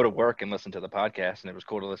 I could go to work and listen to the podcast, and it was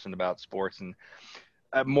cool to listen about sports and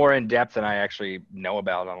more in depth than I actually know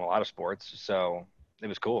about on a lot of sports. So it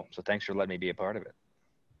was cool. So thanks for letting me be a part of it.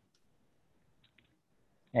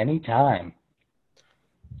 Anytime.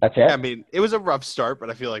 That's it. Yeah, I mean, it was a rough start, but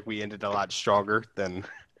I feel like we ended a lot stronger than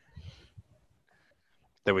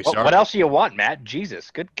we started. What else do you want, Matt?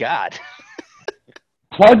 Jesus, good God.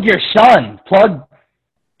 Plug your son. Plug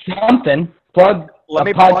something. Plug a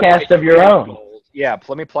podcast of your own. Yeah,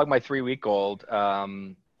 let me plug my 3-week-old.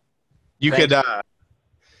 You could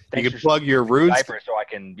plug your RuneScape. So I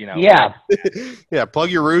can, Yeah. Yeah, plug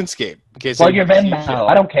your RuneScape. In case Plug your Venmo.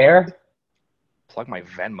 I don't care. Plug my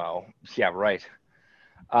Venmo. Yeah, right.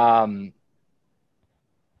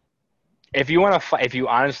 If you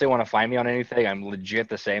honestly want to find me on anything, I'm legit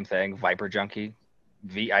the same thing. Viper Junkie,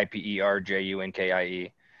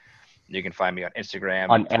 VIPERJUNKIE. You can find me on Instagram,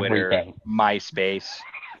 on Twitter, everything. MySpace.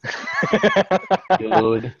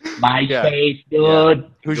 Dude, MySpace,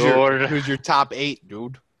 dude. Who's your top 8,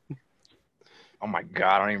 dude? Oh my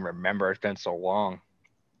God, I don't even remember. It's been so long.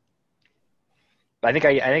 I think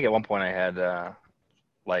at one point I had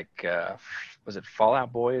was it Fall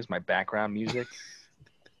Out Boy as my background music?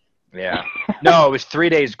 Yeah. No, it was 3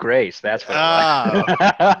 Days Grace. That's what it was.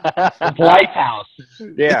 It's Lighthouse.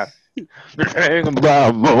 Yeah.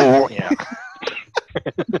 Yeah.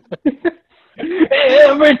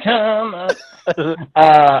 Every time.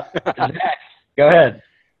 Zach, go ahead.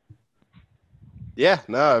 Yeah,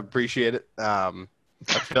 no, I appreciate it. I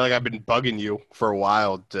feel like I've been bugging you for a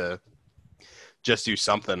while to just do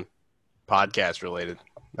something podcast related.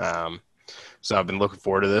 So I've been looking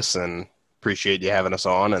forward to this and appreciate you having us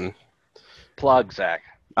on. And plug, Zach.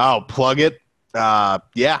 Oh, plug it.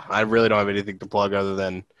 Yeah, I really don't have anything to plug other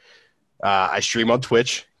than I stream on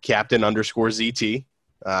Twitch, Captain_ZT.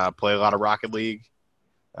 Play a lot of Rocket League.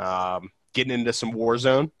 Getting into some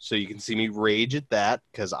Warzone, so you can see me rage at that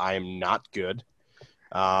because I am not good.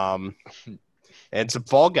 And some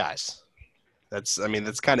Fall Guys. That's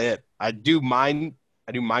kind of it. I do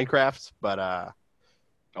Minecraft, but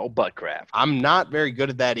Buttcraft. I'm not very good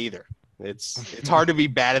at that either. It's hard to be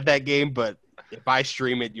bad at that game, but if I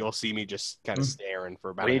stream it, you'll see me just kind of staring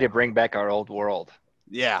for about. We need to bring back our old world.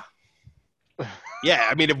 Yeah. Yeah,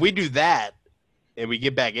 I mean, if we do that and we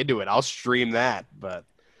get back into it, I'll stream that. But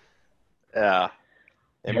yeah,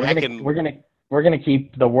 and we're gonna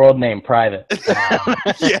keep the world name private.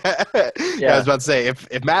 Yeah. I was about to say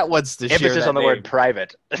if Matt wants to share emphasis that on the name, word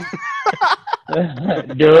private.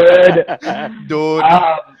 Dude.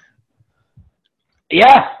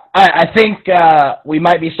 Yeah, I think we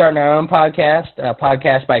might be starting our own podcast.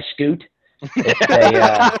 Podcast by Scoot.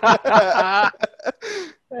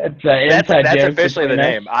 It's an inside That's joke officially the between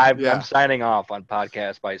us. name. I'm signing off on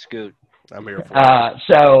Podcast by Scoot. I'm here for it.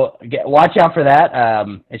 So watch out for that.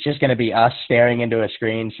 It's just going to be us staring into a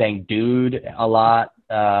screen saying "dude" a lot,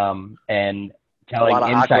 and A telling lot of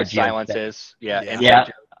inside awkward jokes. silences. Yeah. Yeah. inside Yeah,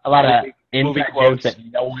 jokes. a lot of Movie inside quotes. jokes that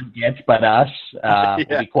no one gets but us. Yeah.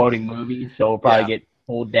 We'll be quoting movies, so we'll probably Yeah. get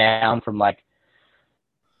pulled down from like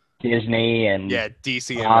Disney and Yeah,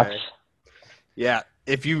 DCMA. Fox. Yeah,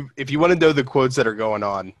 if you want to know the quotes that are going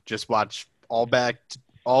on, just watch all Back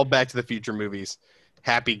to the Future movies.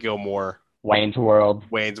 Happy Gilmore, Wayne's World.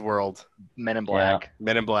 Wayne's World, Men in Black.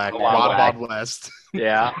 Men in Black, Wild Wild Wild Wild West.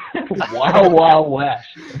 Yeah. Wild Wild West.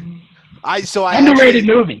 I Underrated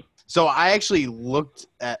movie. So I actually looked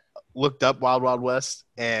up Wild Wild West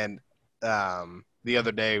and the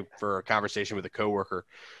other day for a conversation with a coworker.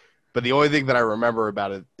 But the only thing that I remember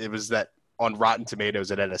about it was that on Rotten Tomatoes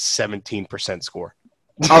it had a 17% score.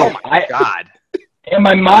 Oh my God. In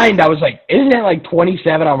my mind, I was like, "Isn't it like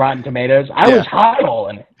 27 on Rotten Tomatoes?" I Yeah. was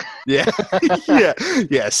highballing it. Yeah,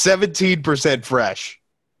 yeah, 17% fresh.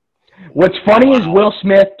 What's funny is Will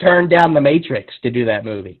Smith turned down The Matrix to do that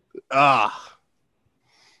movie. Ah,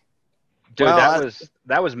 Dude, Well,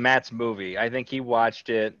 that was Matt's movie. I think he watched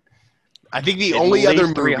it I think the at only least other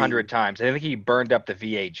movie 300 times. I think he burned up the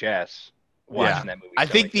VHS watching that movie. I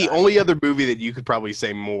so think many the times. only other movie that you could probably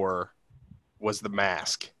say more was The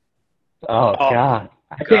Mask. Oh, Oh, God!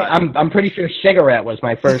 I think God. I'm pretty sure cigarette was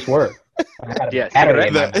my first word. I had a Yeah, battery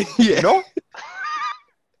in cigarette. my mouth. Yeah. No?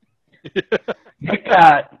 Nick,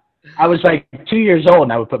 I was like 2 years old,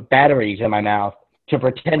 and I would put batteries in my mouth to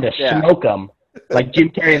pretend to Yeah. smoke them, like Jim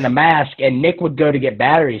Carrey in The Mask. And Nick would go to get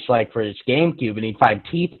batteries, like for his GameCube, and he'd find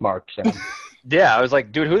teeth marks in them. Yeah, I was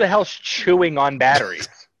like, dude, who the hell's chewing on batteries?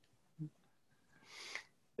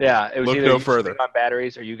 Yeah, it was Look either no you further. chewing on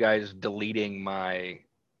batteries or you guys deleting my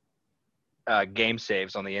game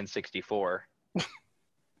saves on the N64.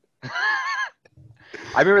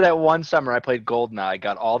 I remember that one summer I played GoldenEye,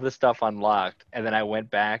 got all this stuff unlocked, and then I went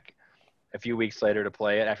back a few weeks later to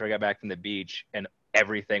play it after I got back from the beach, and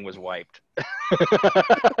everything was wiped.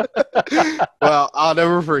 Well, I'll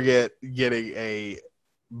never forget getting a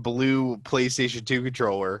blue PlayStation 2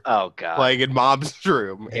 controller, Oh, God. playing in Mom's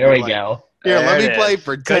room. and Here you're we like, go. Here, There let it me play is.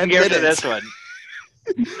 for Couldn't 10 get to minutes. this one.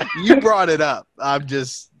 You brought it up. I'm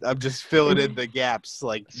just filling in the gaps.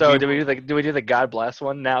 Like, So do we do the God Bless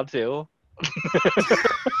one now too?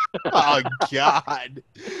 Oh God.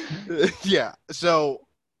 Yeah. So,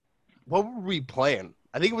 what were we playing?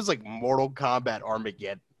 I think it was like Mortal Kombat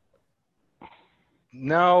Armageddon.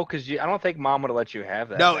 No, because I don't think Mom would have let you have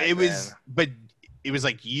that. No, back it was, then. but it was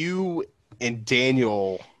like you and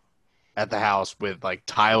Daniel at the house with like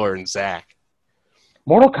Tyler and Zach.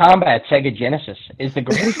 Mortal Kombat Sega Genesis is the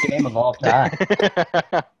greatest game of all time.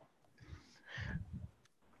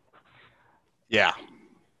 Yeah.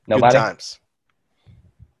 Nobody? Good times.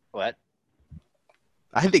 What?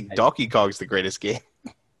 I think Donkey Kong's the greatest game.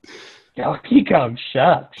 Donkey Kong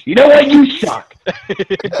sucks. You know what? You suck.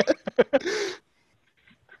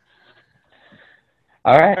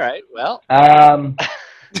 All All right. right. Well,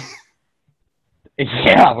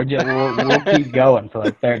 Yeah, we'll keep going for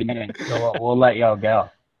like 30 minutes. So we'll let y'all go.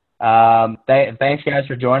 Thanks guys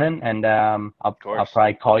for joining, and I'll course.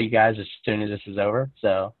 probably call you guys as soon as this is over.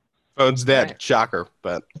 So Phone's dead. Right. Shocker,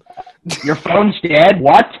 but your phone's dead.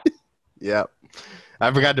 What? yeah.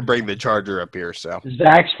 I forgot to bring the charger up here, so.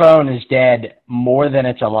 Zach's phone is dead more than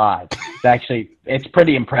it's alive. It's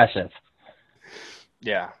pretty impressive.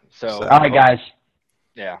 yeah. So. All right, guys.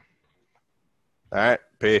 Yeah. All right.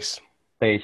 Peace.